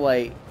sitting here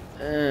like,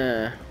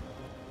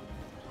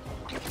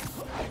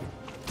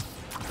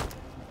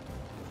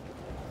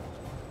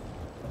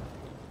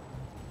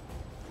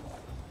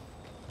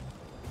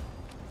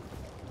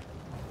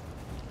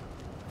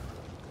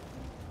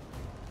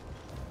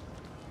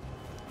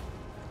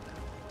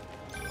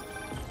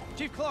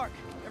 Chief Clark,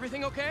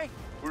 everything okay?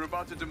 We're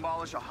about to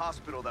demolish a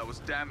hospital that was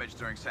damaged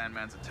during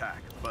Sandman's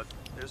attack, but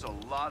there's a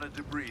lot of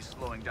debris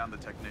slowing down the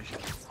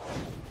technicians.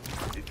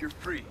 If you're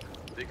free,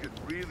 they could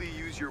really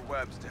use your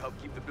webs to help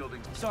keep the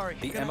buildings... Sorry.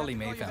 The Emily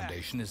May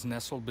Foundation is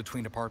nestled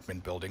between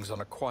apartment buildings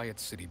on a quiet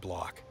city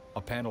block.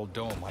 A paneled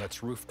dome on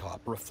its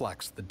rooftop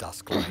reflects the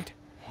dusk light.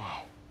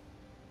 Wow.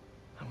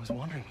 I was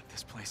wondering what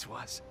this place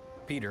was.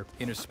 Peter,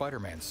 in his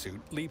Spider-Man suit,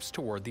 leaps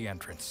toward the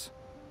entrance.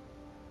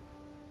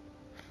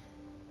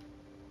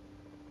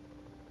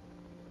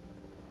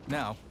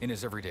 Now, in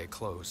his everyday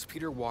clothes,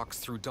 Peter walks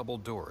through double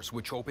doors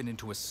which open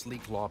into a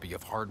sleek lobby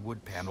of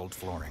hardwood paneled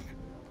flooring.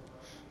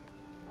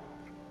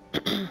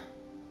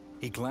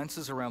 He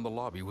glances around the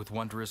lobby with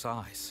wondrous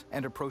eyes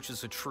and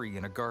approaches a tree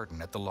in a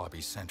garden at the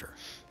lobby's center.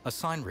 A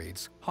sign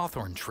reads,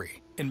 Hawthorne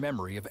Tree, in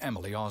memory of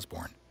Emily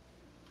Osborne.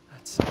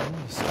 That's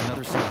almost...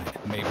 Another sign,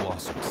 May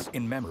Blossoms,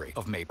 in memory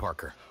of May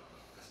Parker.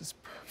 This is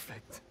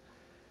perfect.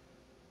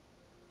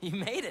 You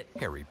made it.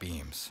 Harry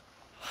beams.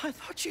 I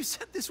thought you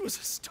said this was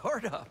a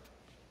startup.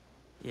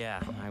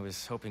 Yeah, I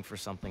was hoping for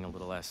something a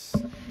little less...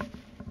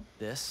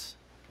 this.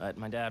 But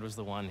my dad was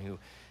the one who,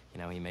 you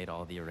know, he made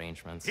all the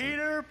arrangements.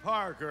 Peter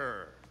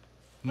Parker!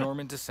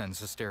 Norman descends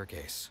the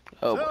staircase.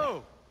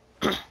 Oh,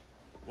 so,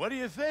 what do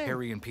you think?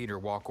 Harry and Peter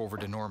walk over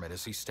to Norman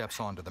as he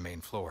steps onto the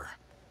main floor.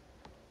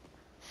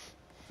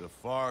 It's a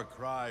far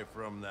cry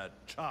from that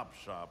chop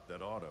shop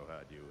that Otto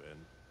had you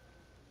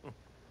in.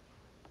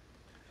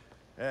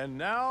 And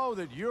now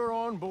that you're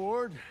on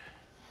board,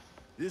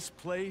 this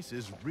place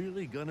is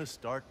really gonna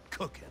start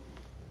cooking.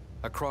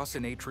 Across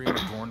an atrium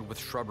adorned with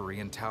shrubbery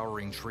and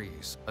towering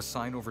trees, a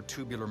sign over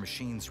tubular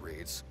machines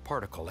reads,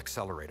 Particle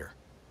Accelerator.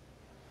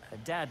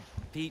 Dad,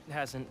 Pete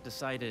hasn't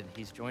decided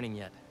he's joining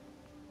yet.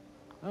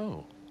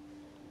 Oh.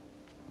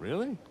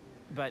 Really?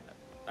 But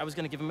I was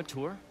gonna give him a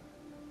tour.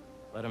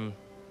 Let him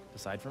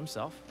decide for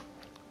himself.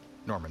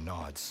 Norman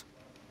nods.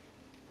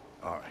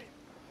 All right.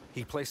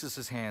 He places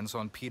his hands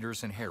on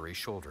Peter's and Harry's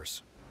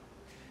shoulders.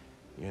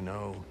 You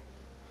know,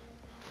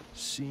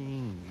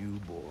 seeing you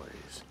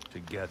boys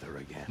together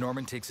again.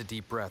 Norman takes a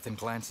deep breath and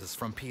glances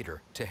from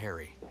Peter to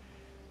Harry.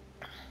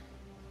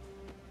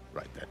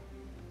 Right then.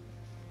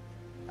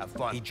 Have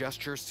fun. He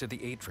gestures to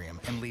the atrium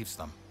and leaves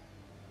them.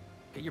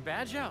 Get your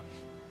badge out.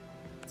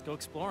 Let's go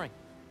exploring.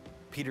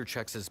 Peter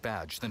checks his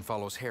badge, then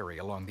follows Harry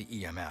along the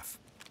EMF.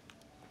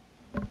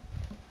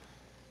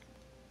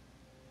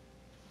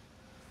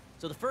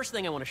 So the first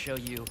thing I want to show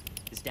you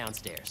is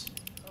downstairs.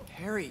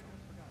 Harry,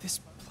 this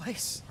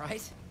place.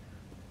 Right?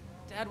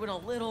 Dad went a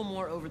little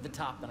more over the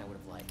top than I would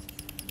have liked.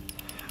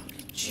 How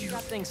did you...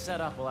 got things set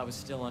up while I was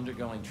still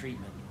undergoing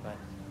treatment, but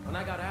when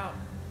I got out,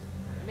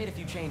 I made a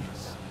few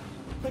changes.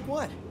 Like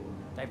what?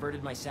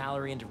 Diverted my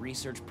salary into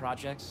research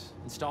projects,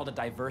 installed a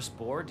diverse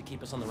board to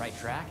keep us on the right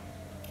track,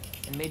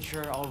 and made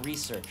sure all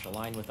research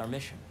aligned with our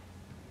mission,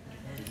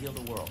 to heal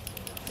the world.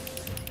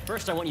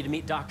 First, I want you to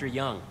meet Dr.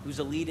 Young, who's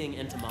a leading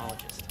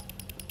entomologist.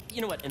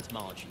 You know what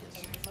entomology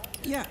is?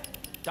 Yeah.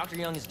 Dr.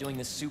 Young is doing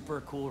this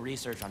super cool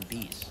research on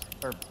bees,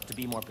 or to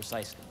be more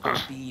precise,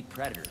 bee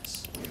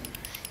predators.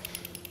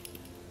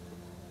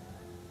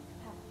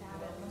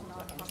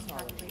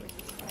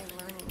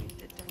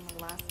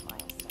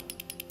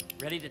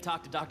 Ready to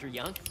talk to Dr.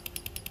 Young?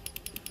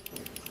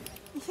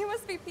 You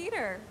must be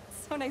Peter.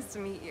 So nice to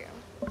meet you.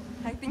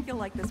 I think you'll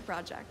like this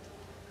project.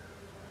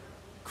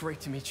 Great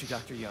to meet you,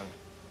 Dr. Young.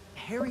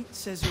 Harry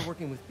says you're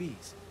working with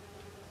bees.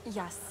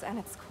 Yes, and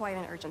it's quite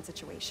an urgent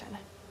situation.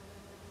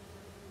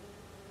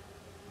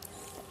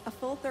 A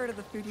full third of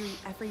the food you eat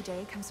every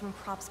day comes from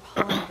crops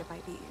pollinated by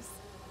bees.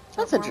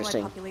 That's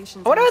interesting. I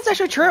wonder if that's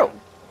actually true.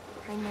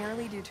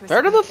 Primarily due to a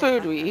third of the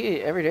food we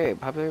eat every day,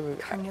 probably.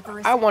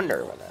 I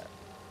wonder about that.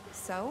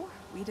 So,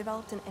 we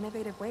developed an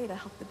innovative way to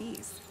help the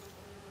bees.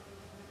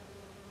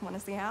 Want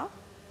to see how?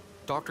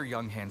 Dr.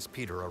 Young hands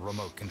Peter a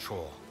remote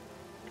control.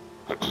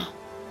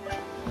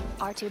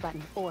 R2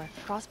 button, or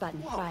cross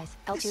button, rise.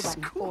 L2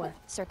 button, or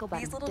circle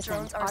button, These little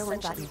descend. drones are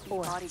R1 button, essentially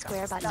or bodyguards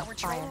square button, that were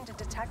fire. trained to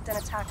detect and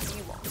attack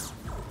bee wolves.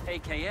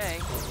 AKA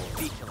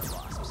bee killer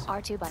wasps.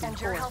 R2 button,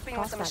 And you're or helping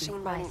cross with the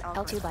button, machine rise. learning L2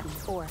 algorithm. button,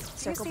 or Do you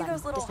circle see button,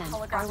 those little descend.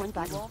 holographic R1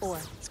 button, bee wolves?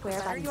 or square The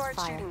better button, you are at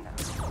fire. shooting them,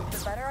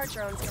 the better our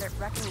drones get at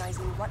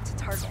recognizing what to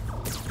target.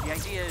 The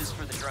idea is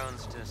for the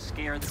drones to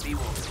scare the bee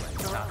wolves away.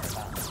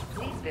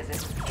 Please visit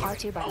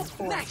R2 button,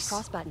 or nice.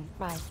 cross button,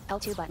 rise.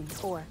 L2 button,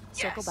 or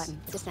circle button,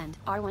 descend.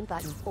 R1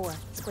 button, or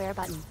square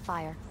button,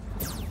 fire.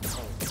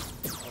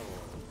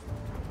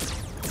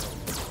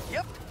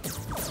 Yep.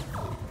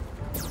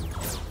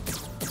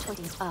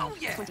 20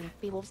 yeah. 20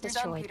 bee wolves You're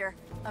done, destroyed. Peter.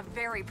 A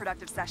very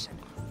productive session.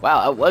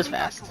 Wow, that was We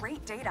got fast.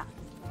 great data.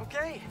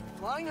 Okay,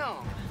 flying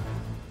home.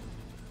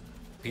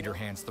 Peter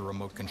hands the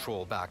remote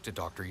control back to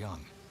Dr.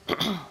 Young.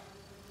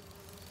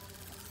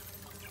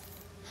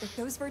 If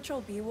those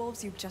virtual bee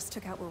wolves you just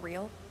took out were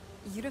real,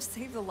 you'd have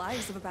saved the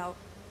lives of about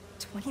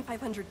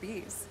 2,500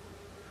 bees.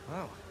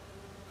 Wow.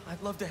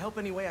 I'd love to help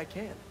any way I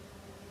can.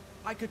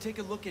 I could take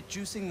a look at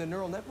juicing the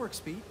neural network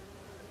speed.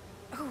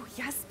 Oh,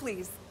 yes,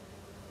 please.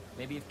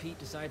 Maybe if Pete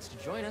decides to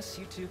join us,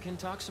 you two can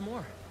talk some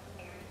more.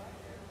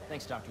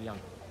 Thanks, Dr. Young.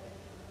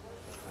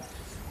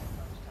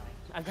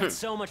 I've got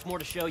so much more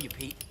to show you,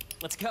 Pete.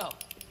 Let's go.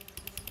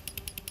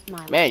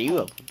 Miles. Man,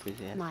 you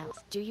Miles,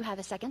 do you have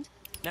a second?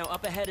 Now,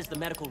 up ahead is the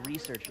medical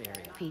research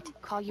area. Pete,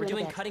 call you We're in a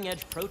doing bit.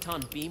 cutting-edge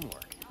proton beam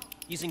work,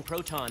 using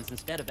protons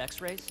instead of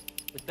X-rays,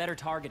 with better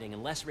targeting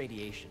and less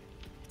radiation.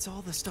 It's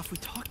all the stuff we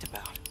talked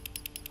about.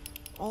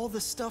 All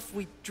the stuff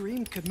we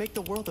dreamed could make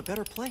the world a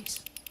better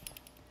place.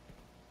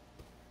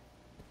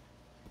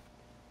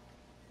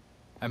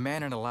 A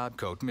man in a lab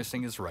coat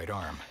missing his right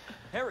arm.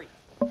 Harry,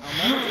 I'll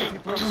never take you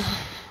folks.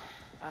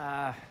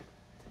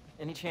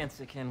 Any chance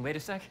it can wait a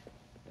sec?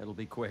 It'll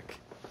be quick.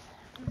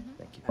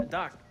 Thank you.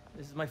 Doc,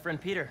 this is my friend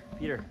Peter.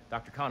 Peter,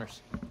 Dr.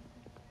 Connors.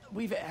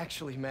 We've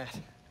actually met.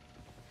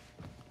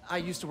 I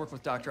used to work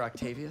with Dr.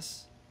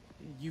 Octavius.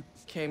 You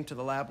came to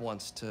the lab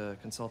once to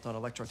consult on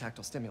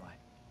electrotactile stimuli.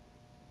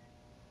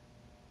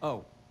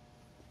 Oh.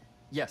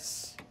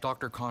 Yes.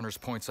 Dr. Connors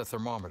points a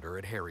thermometer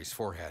at Harry's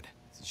forehead.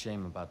 It's a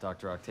shame about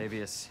Dr.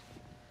 Octavius.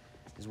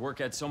 His work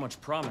had so much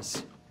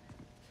promise.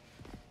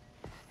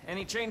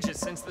 Any changes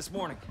since this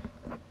morning?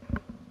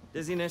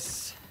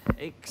 Dizziness,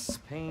 aches,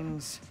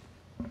 pains,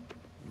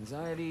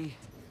 anxiety,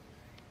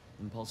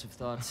 impulsive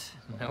thoughts?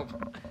 Nope.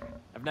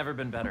 I've never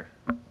been better.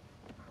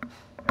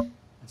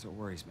 That's what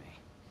worries me.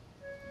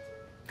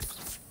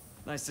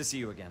 Nice to see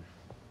you again.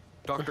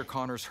 Dr.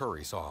 Connors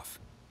hurries off.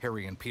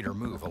 Harry and Peter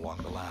move along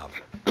the lab.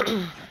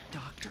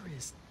 Doctor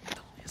is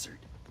the lizard.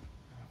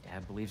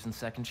 Dad believes in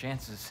second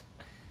chances.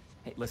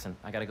 Hey, listen,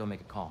 I gotta go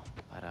make a call,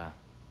 but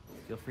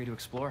feel free to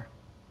explore.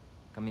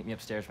 Come meet me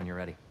upstairs when you're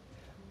ready.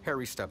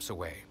 Harry steps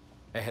away.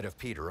 Ahead of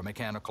Peter, a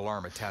mechanical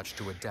arm attached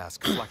to a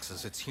desk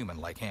flexes its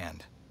human-like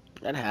hand.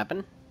 That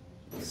happened.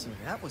 So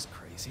that was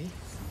crazy.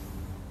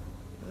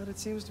 But it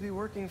seems to be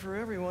working for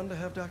everyone to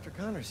have Dr.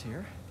 Connors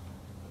here.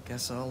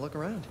 Guess I'll look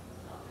around.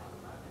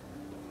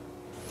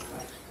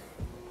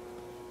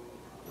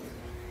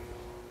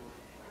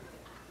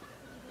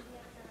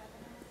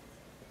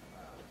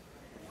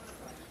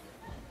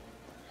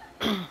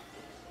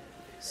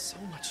 So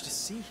much to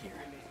see here.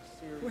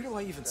 Where do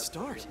I even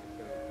start?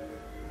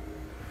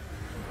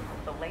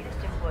 The latest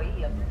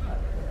employee of the club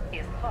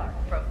is Clark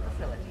from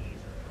Facilities.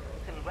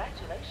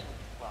 Congratulations,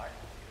 Clark.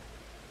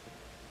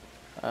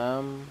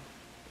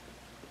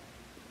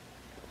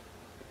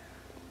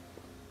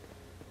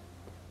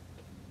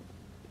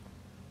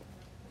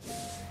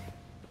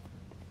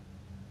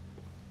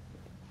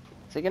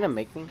 Is it gonna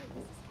make me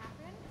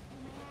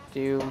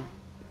do?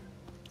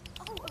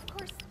 Oh, of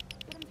course.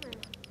 Put him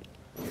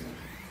through.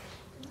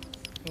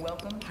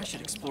 Welcome. I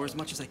should explore as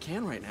much as I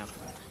can right now.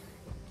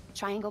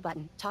 Triangle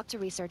button. Talk to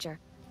researcher.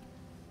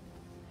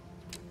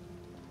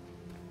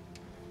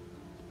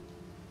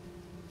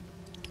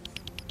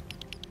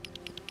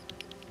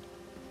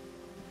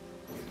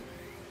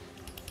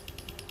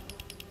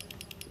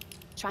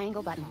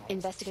 Triangle button.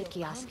 Investigate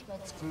kiosk.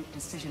 Complex group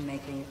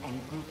decision-making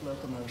and group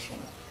locomotion.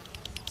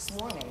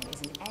 Swarming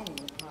is an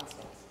annual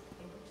process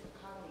in which the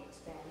colony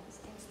expands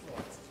and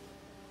splits.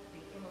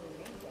 The Emily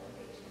May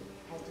Foundation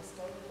has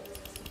discovered that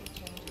specific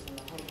changes in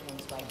the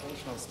honeycomb's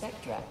vibrational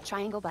spectra.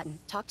 Triangle button.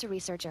 Talk to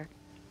researcher.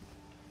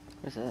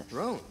 What's this?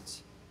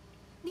 Drones.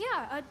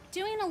 Yeah,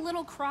 doing a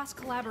little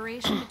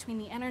cross-collaboration between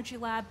the Energy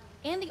Lab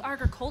and the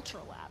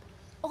Agricultural Lab.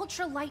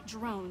 Ultralight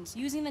drones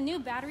using the new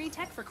battery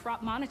tech for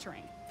crop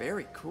monitoring.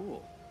 Very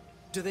cool.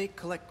 Do they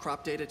collect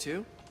crop data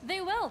too?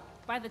 They will,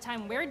 by the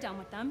time we're done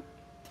with them.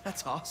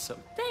 That's awesome.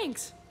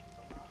 Thanks.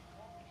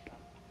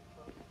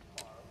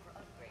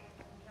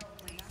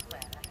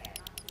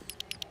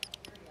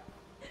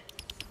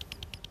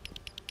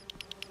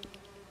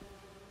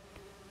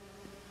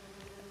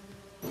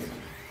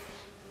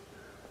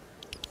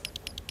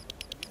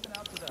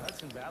 Out to the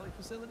Hudson Valley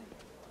facility?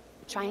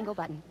 Triangle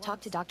button.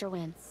 Talk to Dr.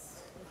 Wynn.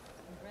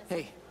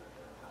 Hey,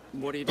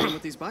 what are you doing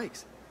with these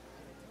bikes?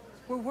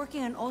 We're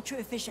working on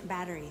ultra-efficient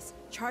batteries,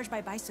 charged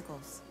by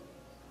bicycles.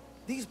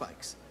 These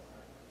bikes?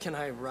 Can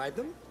I ride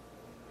them?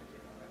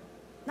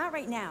 Not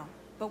right now,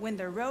 but when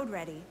they're road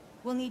ready,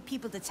 we'll need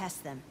people to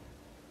test them.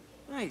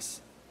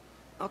 Nice.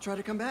 I'll try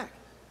to come back.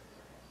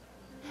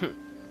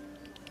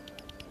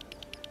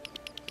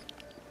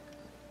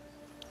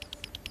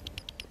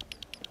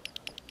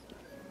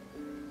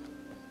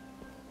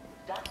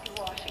 Dr.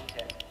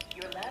 Washington,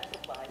 your lab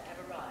supplies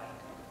have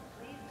arrived.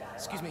 Please dial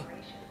Excuse me.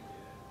 operation.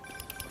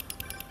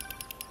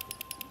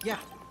 Yeah,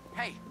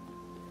 Hey,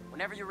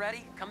 whenever you're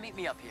ready, come meet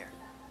me up here.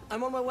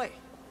 I'm on my way.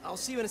 I'll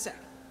see you in a sec.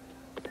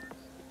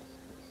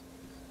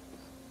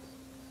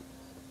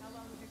 How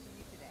long was it for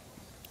you today?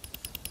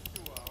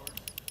 2 hours.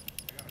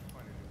 I gotta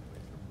find a new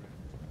place to rent.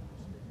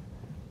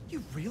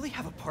 You really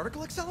have a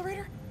particle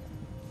accelerator?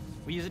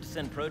 We use it to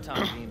send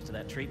proton beams to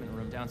that treatment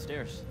room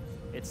downstairs.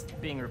 It's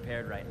being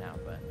repaired right now,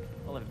 but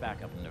we'll have it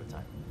back up in no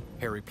time.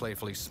 Harry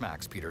playfully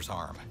smacks Peter's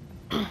arm.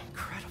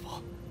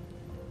 Incredible.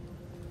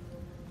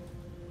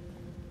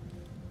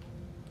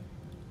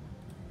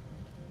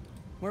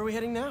 Where are we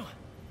heading now?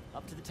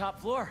 Up to the top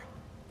floor.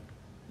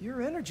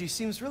 Your energy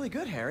seems really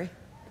good, Harry.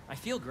 I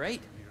feel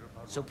great.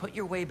 So put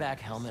your way back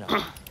helmet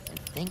on and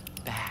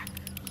think back.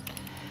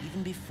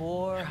 Even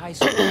before high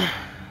school.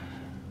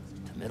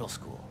 middle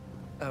school.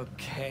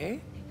 Okay.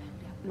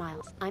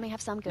 Miles, I may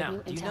have some good Now,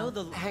 new do you intel. know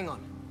the... Hang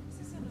on.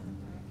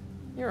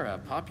 You're a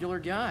popular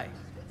guy.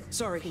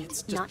 Sorry,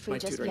 it's just Not free my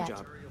just tutoring yet.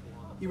 job.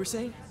 You were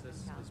saying?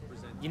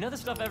 You know the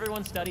stuff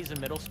everyone studies in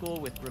middle school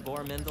with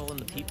Gregor Mendel and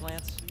the pea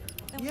plants?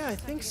 Yeah, I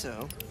think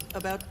so.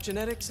 About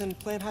genetics and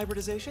plant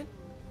hybridization?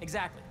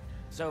 Exactly.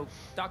 So,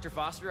 Dr.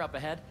 Foster up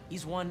ahead,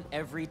 he's won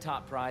every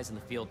top prize in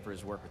the field for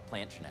his work with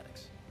plant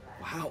genetics.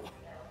 Wow.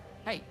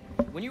 Hey,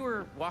 when you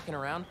were walking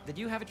around, did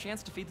you have a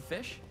chance to feed the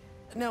fish?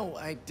 No,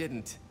 I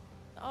didn't.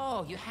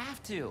 Oh, you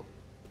have to.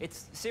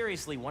 It's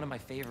seriously one of my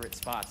favorite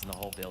spots in the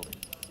whole building.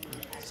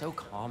 So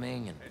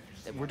calming,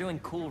 and we're doing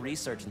cool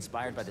research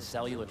inspired by the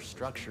cellular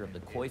structure of the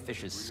koi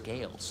fish's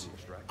scales.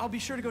 I'll be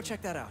sure to go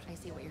check that out. I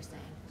see what you're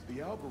saying.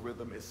 The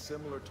algorithm is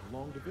similar to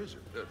long division,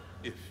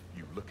 if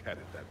you look at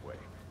it that way.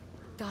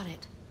 Got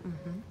it.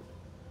 Mm-hmm.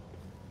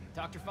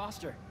 Dr.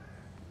 Foster.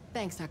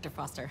 Thanks, Dr.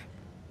 Foster.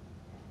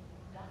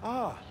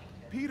 Ah,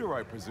 Peter,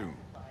 I presume.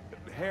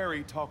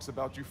 Harry talks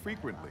about you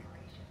frequently.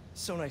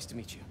 So nice to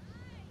meet you.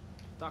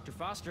 Dr.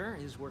 Foster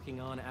is working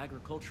on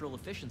agricultural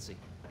efficiency.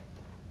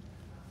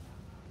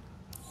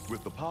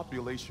 With the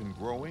population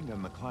growing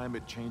and the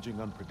climate changing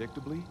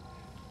unpredictably,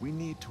 we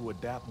need to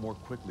adapt more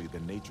quickly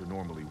than nature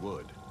normally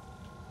would.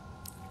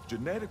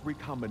 Genetic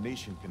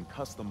recombination can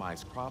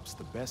customize crops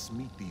to best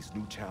meet these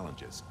new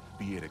challenges,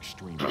 be it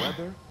extreme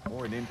weather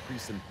or an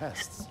increase in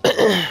pests.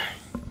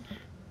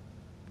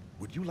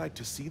 Would you like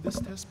to see this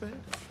testbed?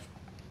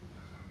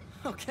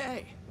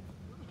 Okay.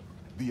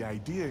 The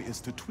idea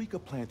is to tweak a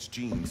plant's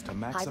genes to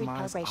Hybrid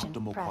maximize calibration.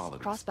 optimal Press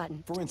qualities. cross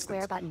button. For instance,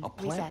 Square button. a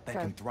plant Reset. that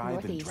can Growth. thrive in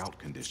Northeast. drought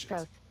conditions.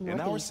 Growth. In our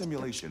Northeast.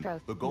 simulation,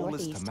 Growth. the goal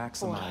is to Northeast.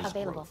 maximize 4.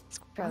 Available. growth.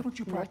 Growth. Why don't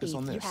you practice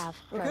on Northeast. this? You have.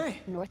 Growth.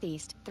 Okay.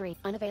 Northeast. 3.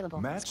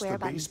 Unavailable. Match Square the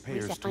button. base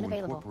pairs Reset. to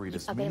Unavailable. incorporate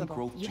as many Available.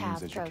 growth You genes have.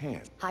 as you Growth.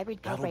 can. Hybrid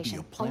That'll be calibration.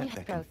 a plant Only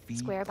that can growth. feed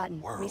Square the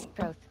button. world.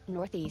 Growth.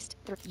 Northeast.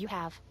 You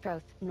have.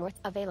 Growth. North.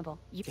 Available.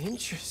 You.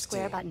 Interesting.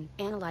 Square button.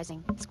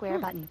 Analyzing. Square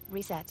button.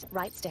 Reset.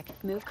 Right stick.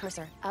 Move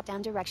cursor. Up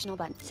down directional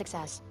button.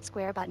 Success.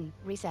 Square button.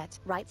 Reset.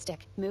 Right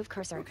stick. Move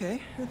cursor.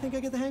 Okay, I think I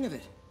get the hang of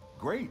it.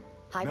 Great.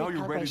 Hybrid Now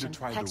you're ready to calibration.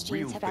 try Hex the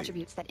real genes have thing.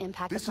 attributes that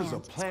impact This the is a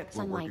plant. plant we're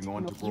Sunlight. working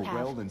on to grow You have.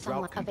 well in drought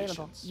Sunlight. Available.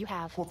 conditions. You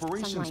have.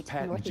 Corporations Sunlight.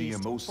 patent Northeast.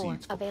 GMO 4.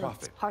 seeds for Available.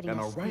 profit Hardiness.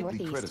 and are rightly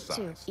Northeast.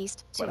 criticized. 2.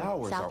 East. 2. But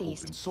ours are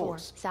Southeast. open 4.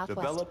 source, Southwest.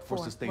 developed for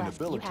 4. West.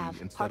 sustainability You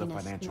have. instead of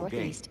Hardiness. financial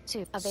Northeast.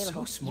 gain. 2.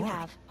 Available. So You smart.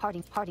 have.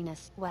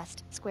 Hardiness.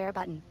 West. Square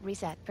button.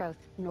 Reset. Growth.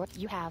 North.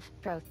 You have.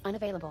 Growth.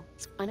 Unavailable.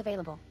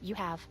 Unavailable. You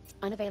have.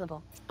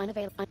 Unavailable.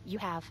 Unavailable. You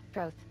have.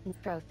 Growth.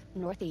 Growth.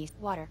 Northeast.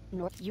 Water.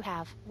 North. You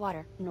have.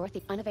 Water.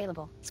 Northeast.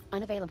 Unavailable.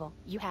 Unavailable.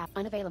 You have.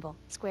 Unavailable.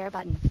 Square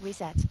button.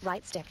 Reset.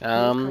 Right stick.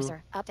 Move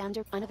cursor. Up down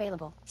to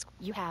unavailable.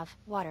 You have.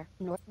 Water.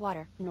 North.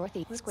 Water.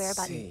 Northeast. Square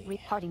button.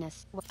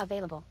 Hardiness.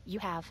 Available. You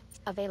have.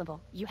 Available.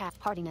 You have.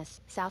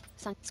 Hardiness. South.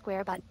 Sun.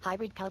 Square button.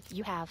 Hybrid color.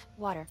 You have.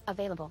 Water.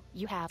 Available.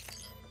 You have.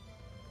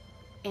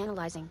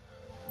 Analyzing.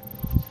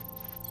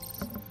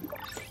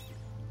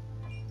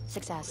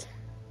 Success.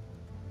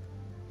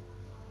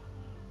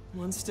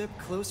 One step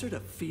closer to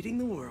feeding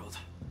the world.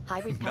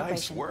 Hybrid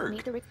Nice calibration. work.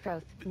 Meet the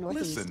growth.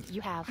 Northeast. Listen,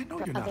 You have. I know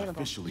you're not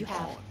available. officially You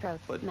have. on,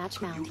 Growth. but Match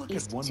could you found. look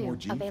East. at one 2. more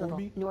gene for Available.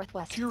 me?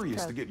 Northwest. Curious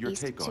growth. to get your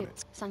East take on 2.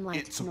 it. Sunlight.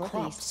 It's a Northeast.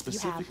 crop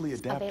specifically you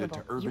have. adapted available.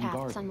 to urban you have.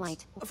 gardens.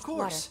 Sunlight. Of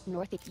course. Water.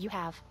 Northeast. You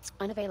have.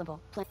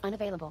 Unavailable.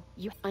 Unavailable.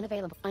 You.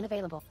 Unavailable.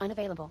 Unavailable.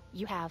 Unavailable.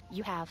 You have.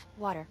 You have.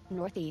 Water.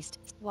 Northeast.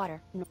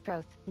 Water.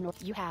 Growth.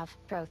 North. You have.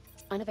 Growth.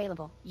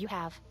 Unavailable. You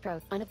have.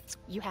 Growth.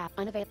 You have.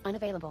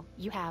 Unavailable.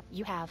 You have.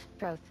 You have.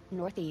 Growth.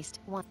 Northeast.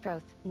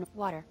 Growth.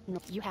 Water.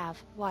 You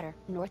have. Water.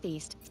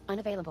 Northeast.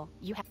 Unavailable.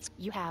 You have.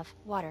 You have.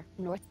 Water.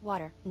 North.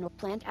 Water.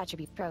 Plant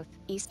attribute. Growth.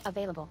 East.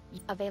 Available.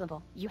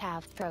 Available. You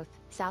have. Growth.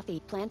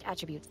 Southeast. Plant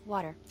attributes.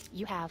 Water.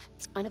 You have.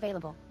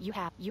 Unavailable. You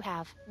have. You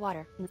have.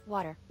 Water.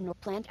 Water.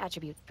 Plant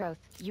attribute. Growth.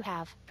 You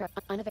have.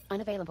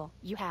 Unavailable.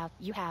 You have.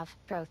 You have.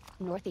 Growth.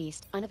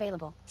 Northeast.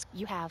 Unavailable.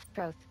 You have.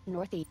 Growth.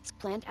 Northeast.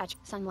 Plant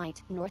attribute.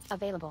 Sunlight. North.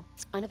 Available.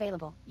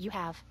 Unavailable. You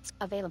have.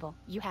 Available.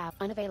 You have.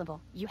 Unavailable.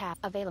 You have.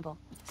 Available.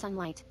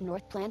 Sunlight.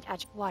 North. Plant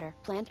attribute. Water.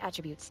 Plant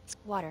attributes.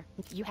 Water.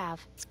 You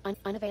have.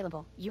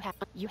 Unavailable. You have.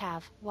 You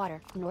have. Water.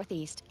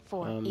 Northeast.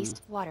 4.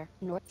 East. Water.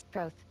 North.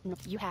 Growth.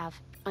 You have.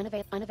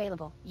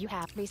 Unavailable. You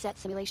have. Reset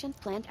simulation.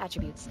 Plant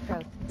attributes.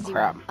 Growth.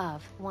 0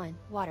 of 1.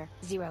 Water.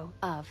 0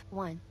 of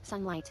 1.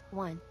 Sunlight.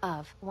 1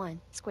 of 1.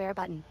 Square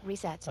button.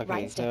 Reset. Okay,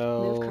 right stick.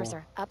 so- Move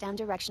cursor. Up down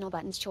directional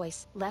buttons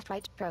choice. Left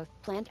right. Growth.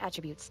 Plant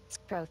attributes.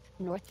 Growth.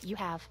 North. You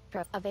have.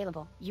 Growth.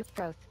 Available. You.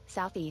 Growth.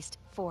 Southeast.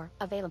 4.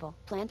 Available.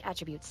 Plant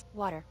attributes.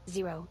 Water.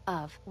 0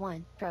 of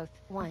 1. Growth.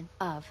 1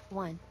 of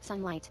 1,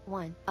 sunlight,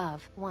 1,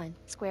 of, 1,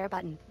 square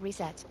button,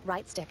 reset,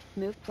 right stick,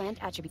 move plant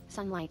attribute,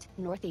 sunlight,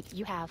 northeast,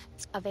 you have,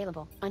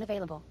 available,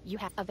 unavailable, you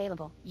have,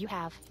 available, you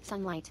have,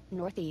 sunlight,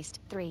 northeast,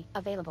 3,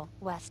 available,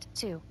 west,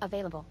 2,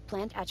 available,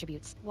 plant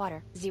attributes,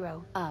 water,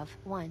 0, of,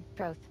 1,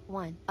 proth,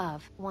 1,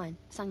 of, 1,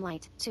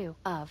 sunlight, 2,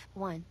 of,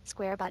 1,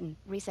 square button,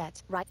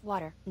 reset, right,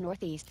 water,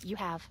 northeast, you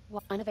have,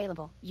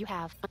 unavailable, you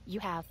have,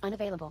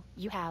 unavailable,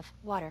 you have,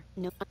 water,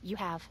 no, you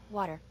have,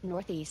 water,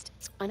 northeast,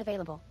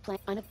 unavailable,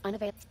 plant,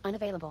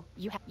 unavailable,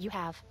 you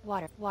have,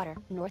 water,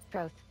 north,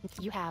 proth,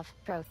 you have,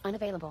 proth,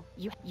 unavailable,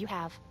 you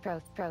have,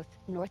 proth,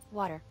 north,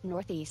 water,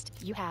 northeast,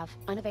 you have,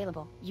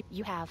 unavailable,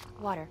 you have,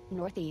 water,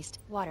 northeast,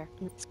 water,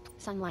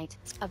 sunlight,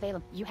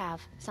 available, you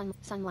have,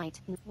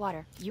 sunlight,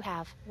 water, you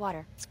have,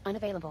 water,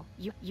 unavailable,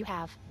 you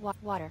have,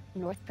 water,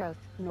 north, proth,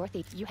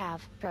 northeast, you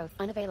have, proth,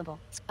 unavailable,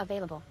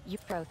 available, you,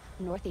 proth,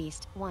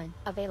 northeast, 1,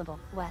 available,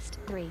 west,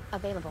 3,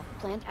 available,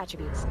 plant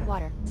attributes,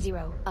 water,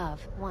 0,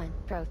 of, 1,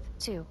 proth,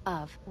 2,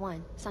 of,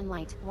 1,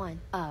 sunlight, 1,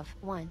 of,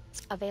 1,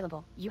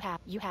 available, you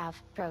have,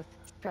 proth,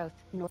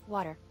 north,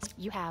 water,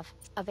 you have,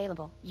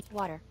 available,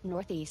 water,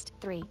 northeast,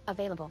 3,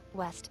 available,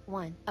 west,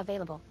 1,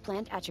 available,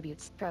 plant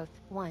attributes, proth,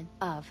 1,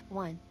 of,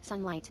 1,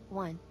 sunlight,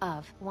 1,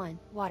 of, 1,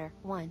 water,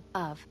 1,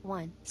 of,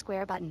 1,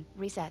 square button,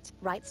 reset,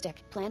 right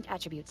stick, plant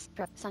attributes,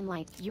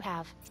 sunlight, you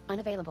have,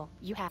 unavailable,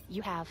 you have,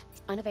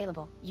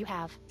 unavailable, you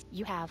have,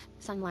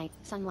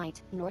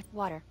 sunlight, north,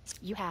 water,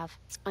 you have,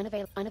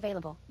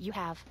 unavailable, you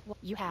have,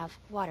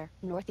 water,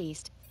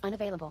 northeast,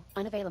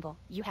 unavailable,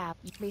 you have,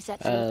 reset,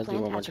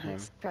 plant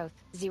attributes, proth,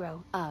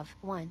 0, of,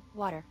 1,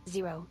 water,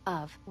 0,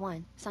 of,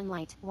 1,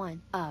 sunlight,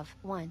 1, of,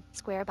 1,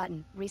 square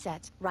button,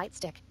 reset, right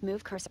stick,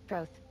 move cursor,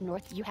 proth,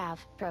 north, you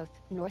have, proth,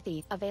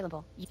 northeast,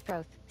 available,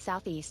 proth,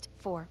 southeast,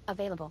 4,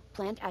 available,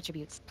 plant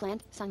attributes,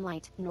 plant,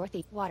 sunlight,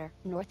 northeast, water,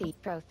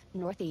 northeast, proth,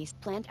 northeast,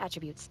 plant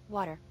attributes,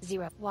 water,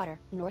 0, water,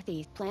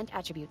 northeast, plant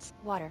attributes,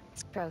 water,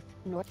 proth,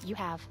 north, you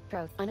have,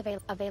 proth,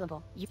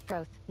 available, you,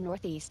 proth,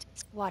 northeast,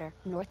 water,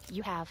 north,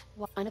 you have,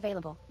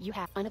 unavailable, you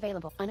have,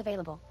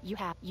 unavailable,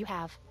 you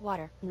have,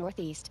 water,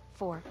 northeast,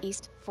 4,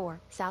 east, 4,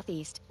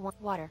 southeast, 1,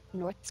 water,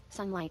 north,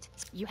 sunlight,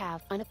 you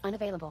have,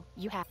 unavailable,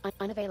 you have,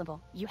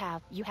 unavailable, you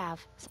have,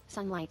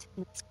 sunlight,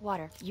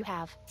 water, you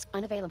have,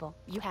 unavailable,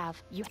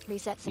 you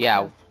reset,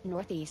 proth,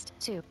 northeast,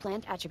 2,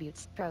 plant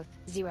attributes, proth,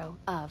 0,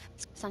 of,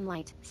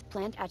 sunlight,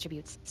 plant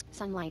attributes,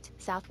 sunlight,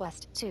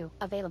 southwest, 2,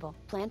 available,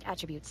 plant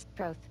attributes,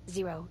 proth,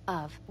 0,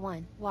 of,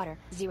 1, water,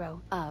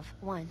 0, of,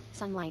 1,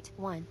 sunlight,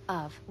 1,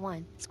 of,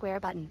 1, square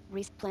button,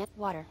 plant,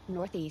 water,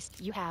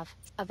 northeast, you have,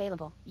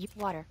 available,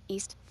 water,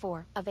 east,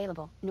 4,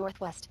 available,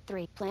 northwest,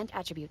 3, plant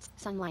attributes,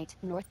 sunlight,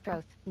 north,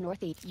 proth,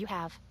 northeast, you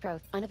have,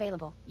 proth,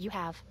 unavailable, you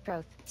have,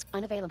 proth,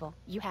 unavailable,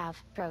 you have,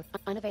 proth,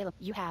 unavailable,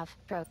 you have,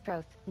 proth,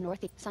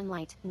 northeast,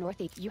 sunlight,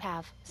 northeast, you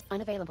have,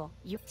 unavailable,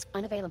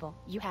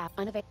 you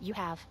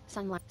have,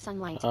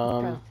 sunlight,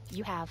 proth,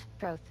 you have,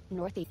 proth,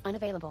 northeast,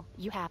 unavailable,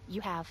 you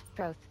have,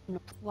 proth,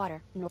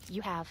 water,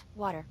 you have,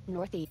 water,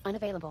 northeast,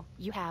 unavailable,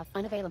 you have,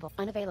 unavailable,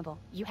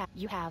 you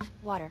have,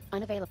 water,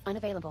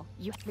 unavailable,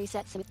 you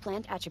reset some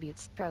plant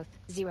attributes, proth,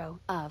 0,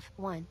 of,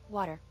 1,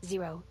 water,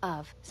 0,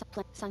 of,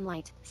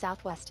 sunlight,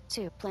 southwest,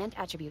 2, plant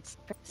attributes,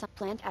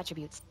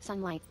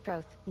 sunlight,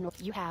 proth,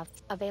 you have,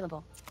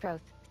 available,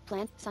 proth,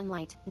 plant,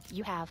 sunlight,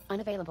 you have,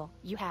 unavailable,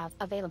 you have,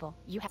 available,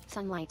 you have,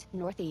 sunlight,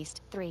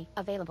 northeast, 3,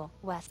 available,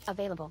 west,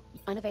 available,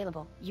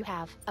 unavailable, you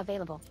have,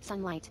 available,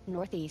 sunlight,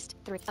 northeast,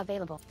 3,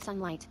 available,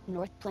 sunlight,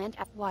 north, plant,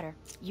 water,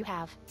 you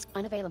have,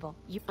 unavailable,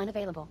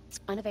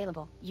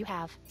 you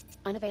have,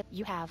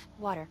 you have,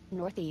 water,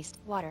 northeast,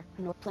 water,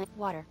 plant,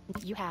 water,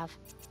 you have,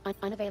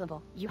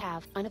 unavailable,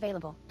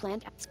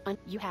 plant,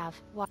 you have,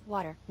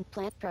 water,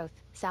 plant, proth,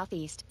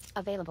 southeast,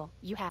 available,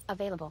 you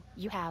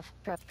have,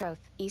 proth,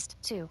 east,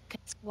 2,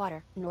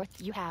 water, north,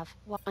 you have,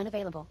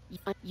 unavailable,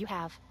 you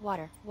have,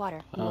 water,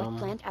 north,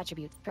 plant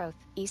attribute, proth,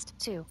 east,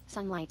 2,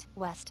 sunlight,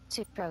 west,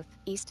 2, proth,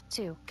 east,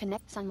 2,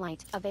 connect,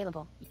 sunlight,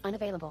 available,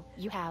 unavailable,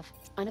 you have,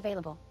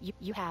 unavailable,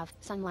 you have,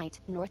 sunlight,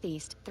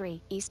 northeast,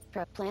 3, east,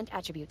 plant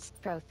attributes,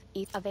 proth,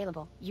 east,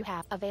 available, you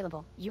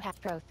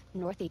have, proth,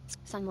 northeast,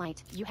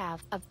 sunlight, you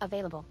have,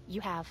 available,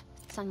 you have,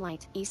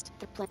 sunlight, east,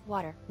 plant,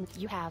 water,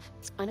 you have,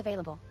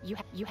 unavailable,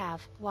 you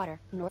have, water,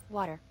 north,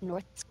 water,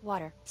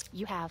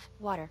 you have,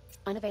 water,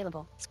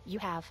 unavailable, you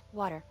have,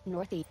 water,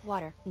 northeast,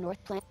 water,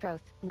 north, plant,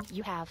 proth,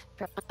 you have,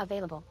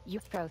 available, you,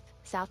 proth,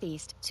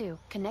 southeast, 2,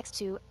 connects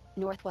to,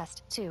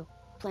 northwest, 2,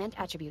 plant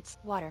attributes,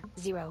 water,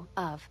 0,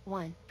 of,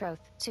 1, proth,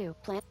 2,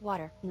 plant,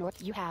 water,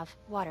 north, you have,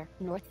 water,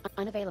 north,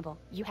 unavailable,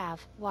 you have,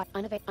 water,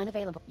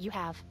 unavailable, you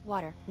have,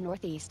 water,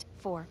 northeast,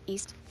 4,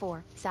 east,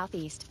 4,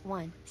 southeast,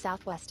 1,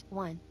 southwest,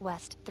 1,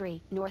 west, 3,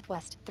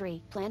 northwest,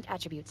 3, plant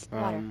attributes,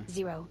 water,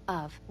 0,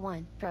 of,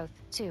 1, proth,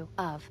 2,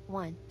 of,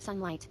 1,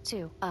 sunlight,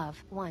 2, of,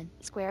 1,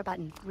 square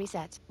button,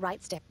 reset,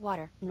 right stick,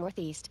 water,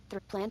 northeast, 3,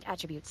 plant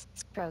attributes,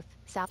 proth,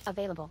 south,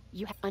 available,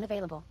 you have,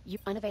 unavailable, you,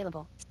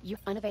 unavailable, you,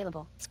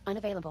 unavailable,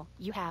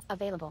 you have,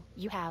 available,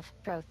 you have,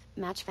 proth,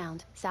 match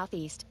found,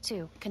 southeast,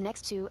 2,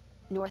 connects to,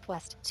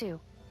 northwest, 2,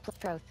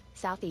 Proth,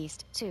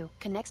 southeast, 2,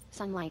 connects,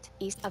 sunlight,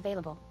 east,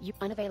 available, you,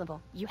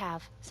 unavailable, you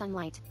have,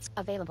 sunlight,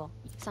 available,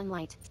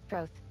 sunlight,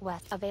 Proth,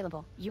 west,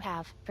 available, you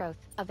have, Proth,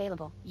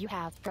 available, you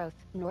have, Proth,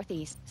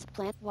 northeast,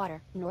 plant,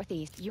 water,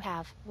 northeast, you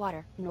have,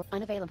 water,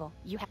 unavailable,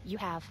 you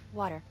have,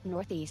 water,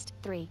 northeast,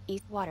 3,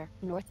 east, water,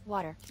 north,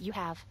 water, you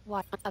have,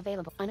 water,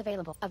 available,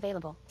 unavailable,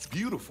 available.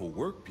 Beautiful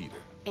work, Peter.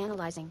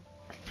 Analyzing.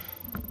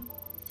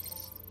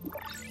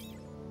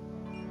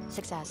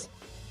 Success.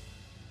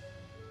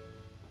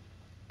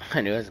 I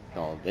knew I was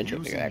going to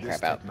eventually figure that Using this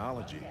crap out.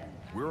 technology,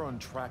 we're on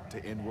track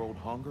to end world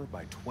hunger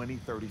by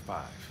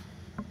 2035.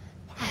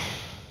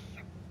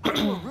 I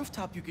know a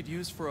rooftop you could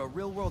use for a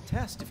real-world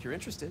test if you're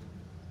interested.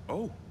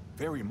 Oh,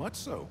 very much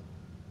so.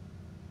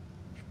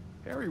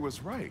 Harry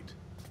was right.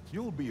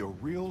 You'll be a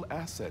real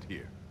asset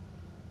here.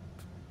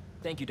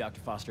 Thank you, Dr.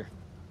 Foster.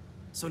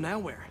 So now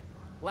where?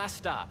 Last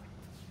stop.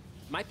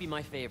 Might be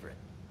my favorite.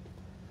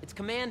 It's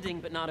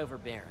commanding, but not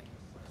overbearing.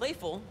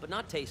 Playful, but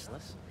not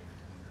tasteless.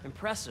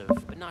 Impressive,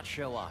 but not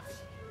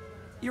show-off.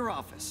 Your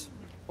office.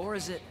 Or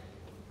is it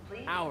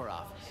our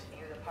office?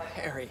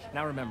 Harry.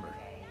 Now remember,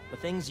 the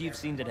things you've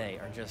seen today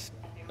are just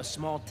a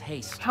small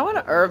taste. How on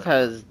earth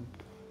has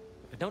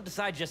But don't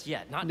decide just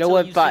yet. Not no until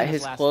one you've thought seen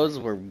this his last clothes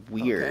one. were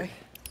weird? Okay.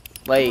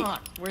 Like, Come on,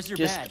 where's your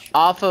just badge?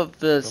 off of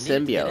the You'll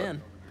need to get symbiote.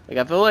 in. Like,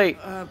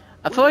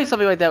 I feel like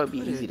something like that would be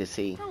easy to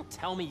see. Don't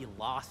tell me you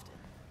lost it.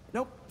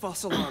 Nope,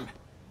 false alarm.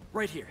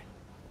 Right here.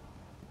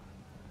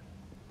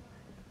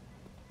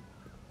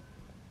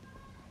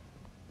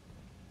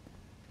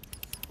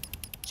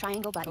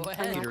 Triangle button.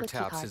 Peter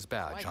taps his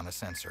badge on a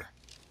sensor.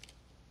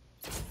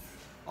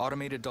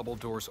 Automated double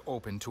doors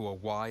open to a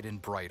wide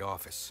and bright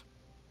office.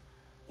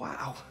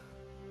 Wow.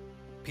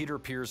 Peter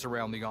peers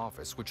around the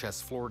office, which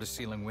has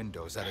floor-to-ceiling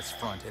windows at its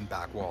front and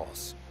back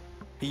walls.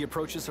 He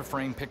approaches a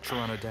framed picture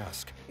on a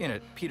desk. In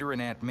it, Peter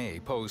and Aunt May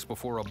pose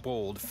before a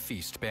bold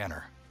feast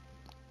banner.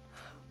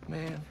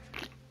 Man.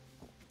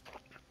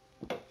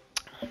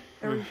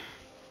 Harry.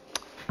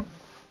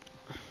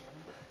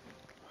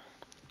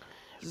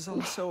 This is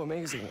all so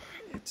amazing.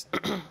 It's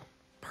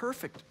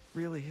perfect,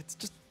 really. It's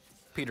just...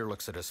 Peter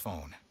looks at his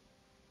phone.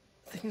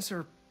 Things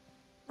are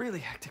really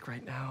hectic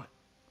right now.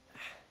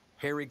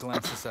 Harry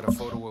glances at a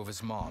photo of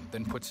his mom,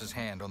 then puts his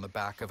hand on the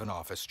back of an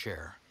office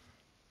chair.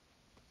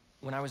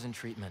 When I was in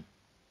treatment,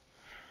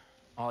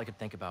 all I could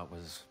think about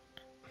was,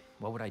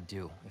 what would I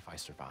do if I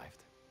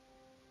survived?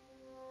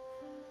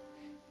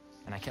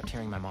 And I kept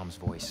hearing my mom's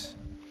voice,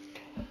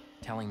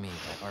 telling me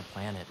that our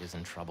planet is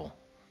in trouble.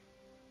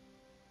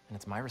 And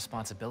it's my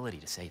responsibility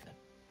to save it.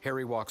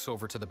 Harry walks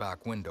over to the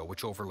back window,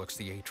 which overlooks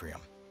the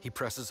atrium. He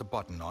presses a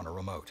button on a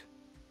remote.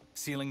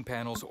 Ceiling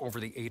panels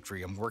over the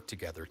atrium work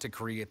together to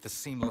create the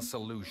seamless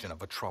illusion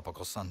of a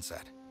tropical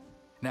sunset.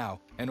 Now,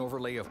 an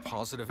overlay of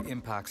positive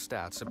impact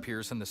stats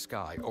appears in the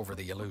sky over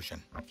the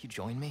illusion. If you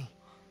join me,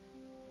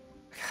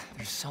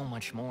 there's so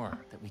much more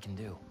that we can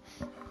do.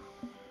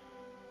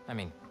 I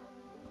mean,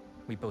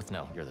 we both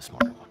know you're the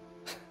smarter one.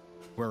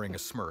 Wearing a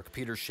smirk,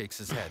 Peter shakes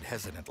his head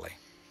hesitantly.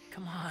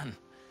 Come on.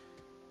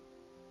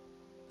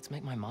 Let's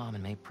make my mom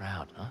and May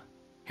proud, huh?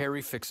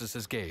 Harry fixes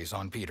his gaze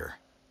on Peter.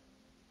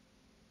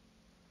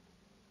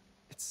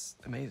 It's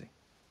amazing.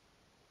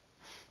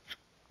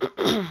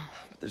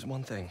 There's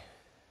one thing.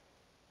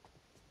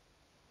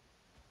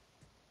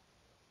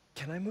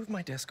 Can I move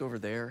my desk over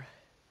there?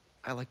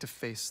 I like to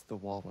face the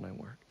wall when I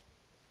work.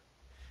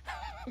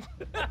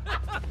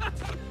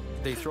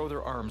 They throw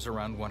their arms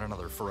around one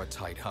another for a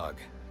tight hug.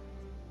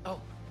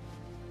 Oh,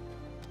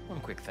 one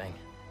quick thing.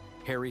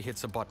 Harry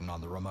hits a button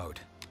on the remote.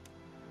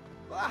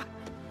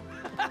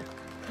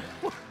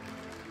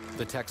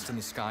 The text in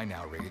the sky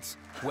now reads,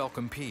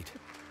 "Welcome, Pete."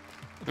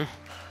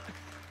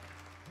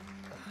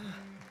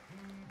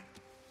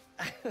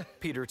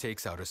 Peter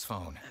takes out his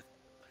phone.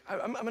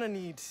 I'm gonna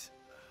need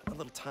a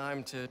little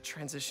time to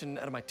transition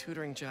out of my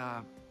tutoring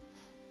job.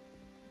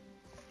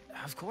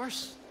 Of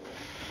course.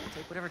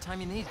 Take whatever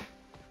time you need.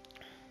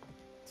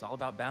 It's all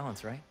about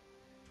balance, right?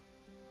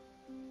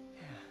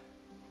 Yeah.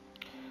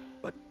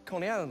 But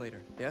Coney Island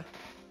later, yeah?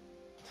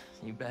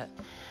 You bet.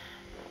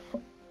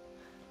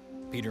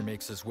 Peter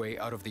makes his way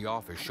out of the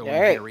office, showing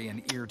Alright. Harry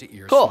an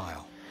ear-to-ear Cool.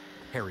 smile.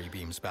 Harry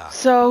beams back.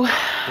 So, The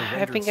I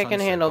rendered think I can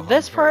sunset handle behind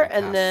this part,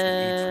 Harry and casts the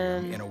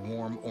atrium then in a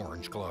warm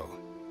orange glow.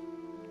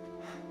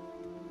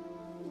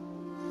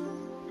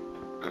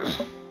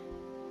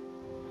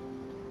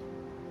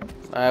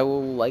 I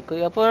will likely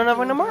upload another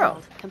one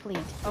tomorrow. Complete.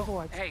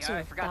 Rewards. Hey,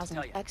 I forgot to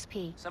tell you.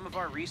 XP. Some of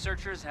our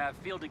researchers have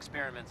field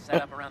experiments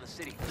set up around the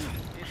city.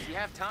 If you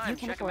have time, You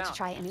can check them afford to out.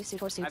 try a new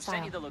suit or suit I've style.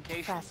 sent you the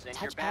locations Press and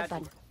your touchpad badge.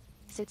 button.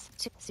 Suits,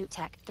 suit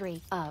tech 3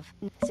 of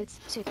suits,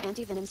 suit,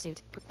 anti-venom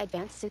suit,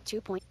 advanced suit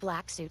 2 point,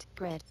 black suit,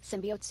 grid,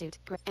 symbiote suit,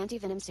 grid,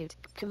 anti-venom suit,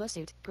 Kumo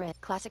suit, grid,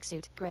 classic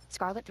suit, grid,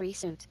 scarlet 3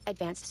 suit,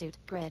 advanced suit,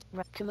 grid,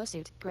 Kumo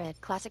suit,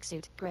 grid, classic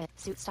suit, grid,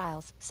 suit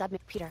styles,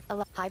 submit, Peter,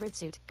 hybrid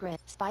suit, grid,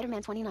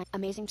 Spider-Man 29,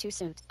 amazing 2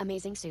 suit,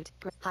 amazing suit,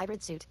 grid,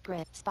 Hybrid suit,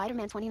 grid.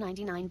 Spider-Man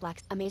 2099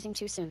 black. Amazing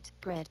 2 suit,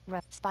 grid.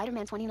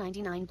 Spider-Man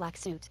 2099 black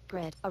suit,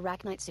 grid.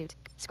 Arachnite suit.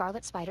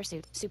 Scarlet Spider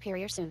suit.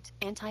 Superior suit.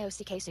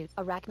 Anti-OCK suit.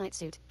 Arachnite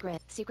suit, grid.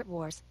 Secret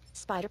Wars.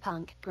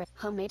 Spider-Punk, grid.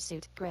 Homemade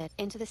suit, grid.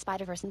 Into the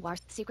Spider-Verse and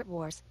Wars. Secret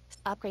Wars.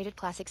 Upgraded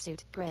classic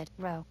suit, grid.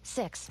 Row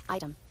 6.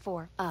 Item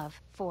 4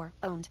 of 4.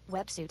 Owned.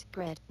 Websuit,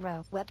 grid.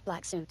 Row. Webbed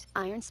black suit.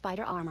 Iron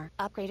Spider armor.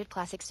 Upgraded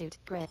classic suit,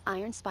 grid.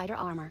 Iron Spider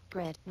armor,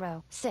 grid.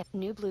 Row 6.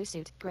 New blue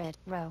suit, grid.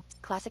 Row.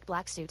 Classic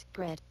black suit,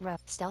 grid. Row.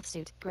 Stealth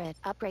suit, grid.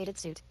 Upgraded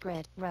suit,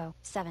 grid. Row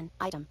 7.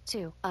 Item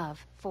 2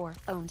 of 4.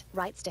 Owned.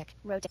 Right stick.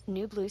 Rotate.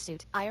 New blue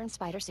suit. Iron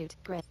Spider suit,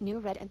 grid. New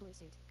red and blue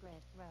suit,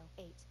 grid. Row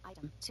 8.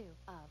 Item 2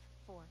 of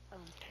 4.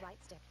 Owned. Right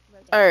stick.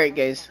 Rotate. Alright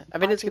guys, I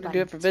think that's going to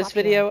do it for this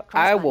video.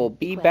 I will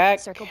be back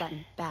Circle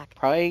button. Back.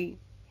 probably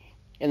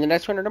in the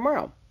next one or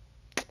tomorrow.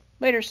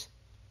 Laters.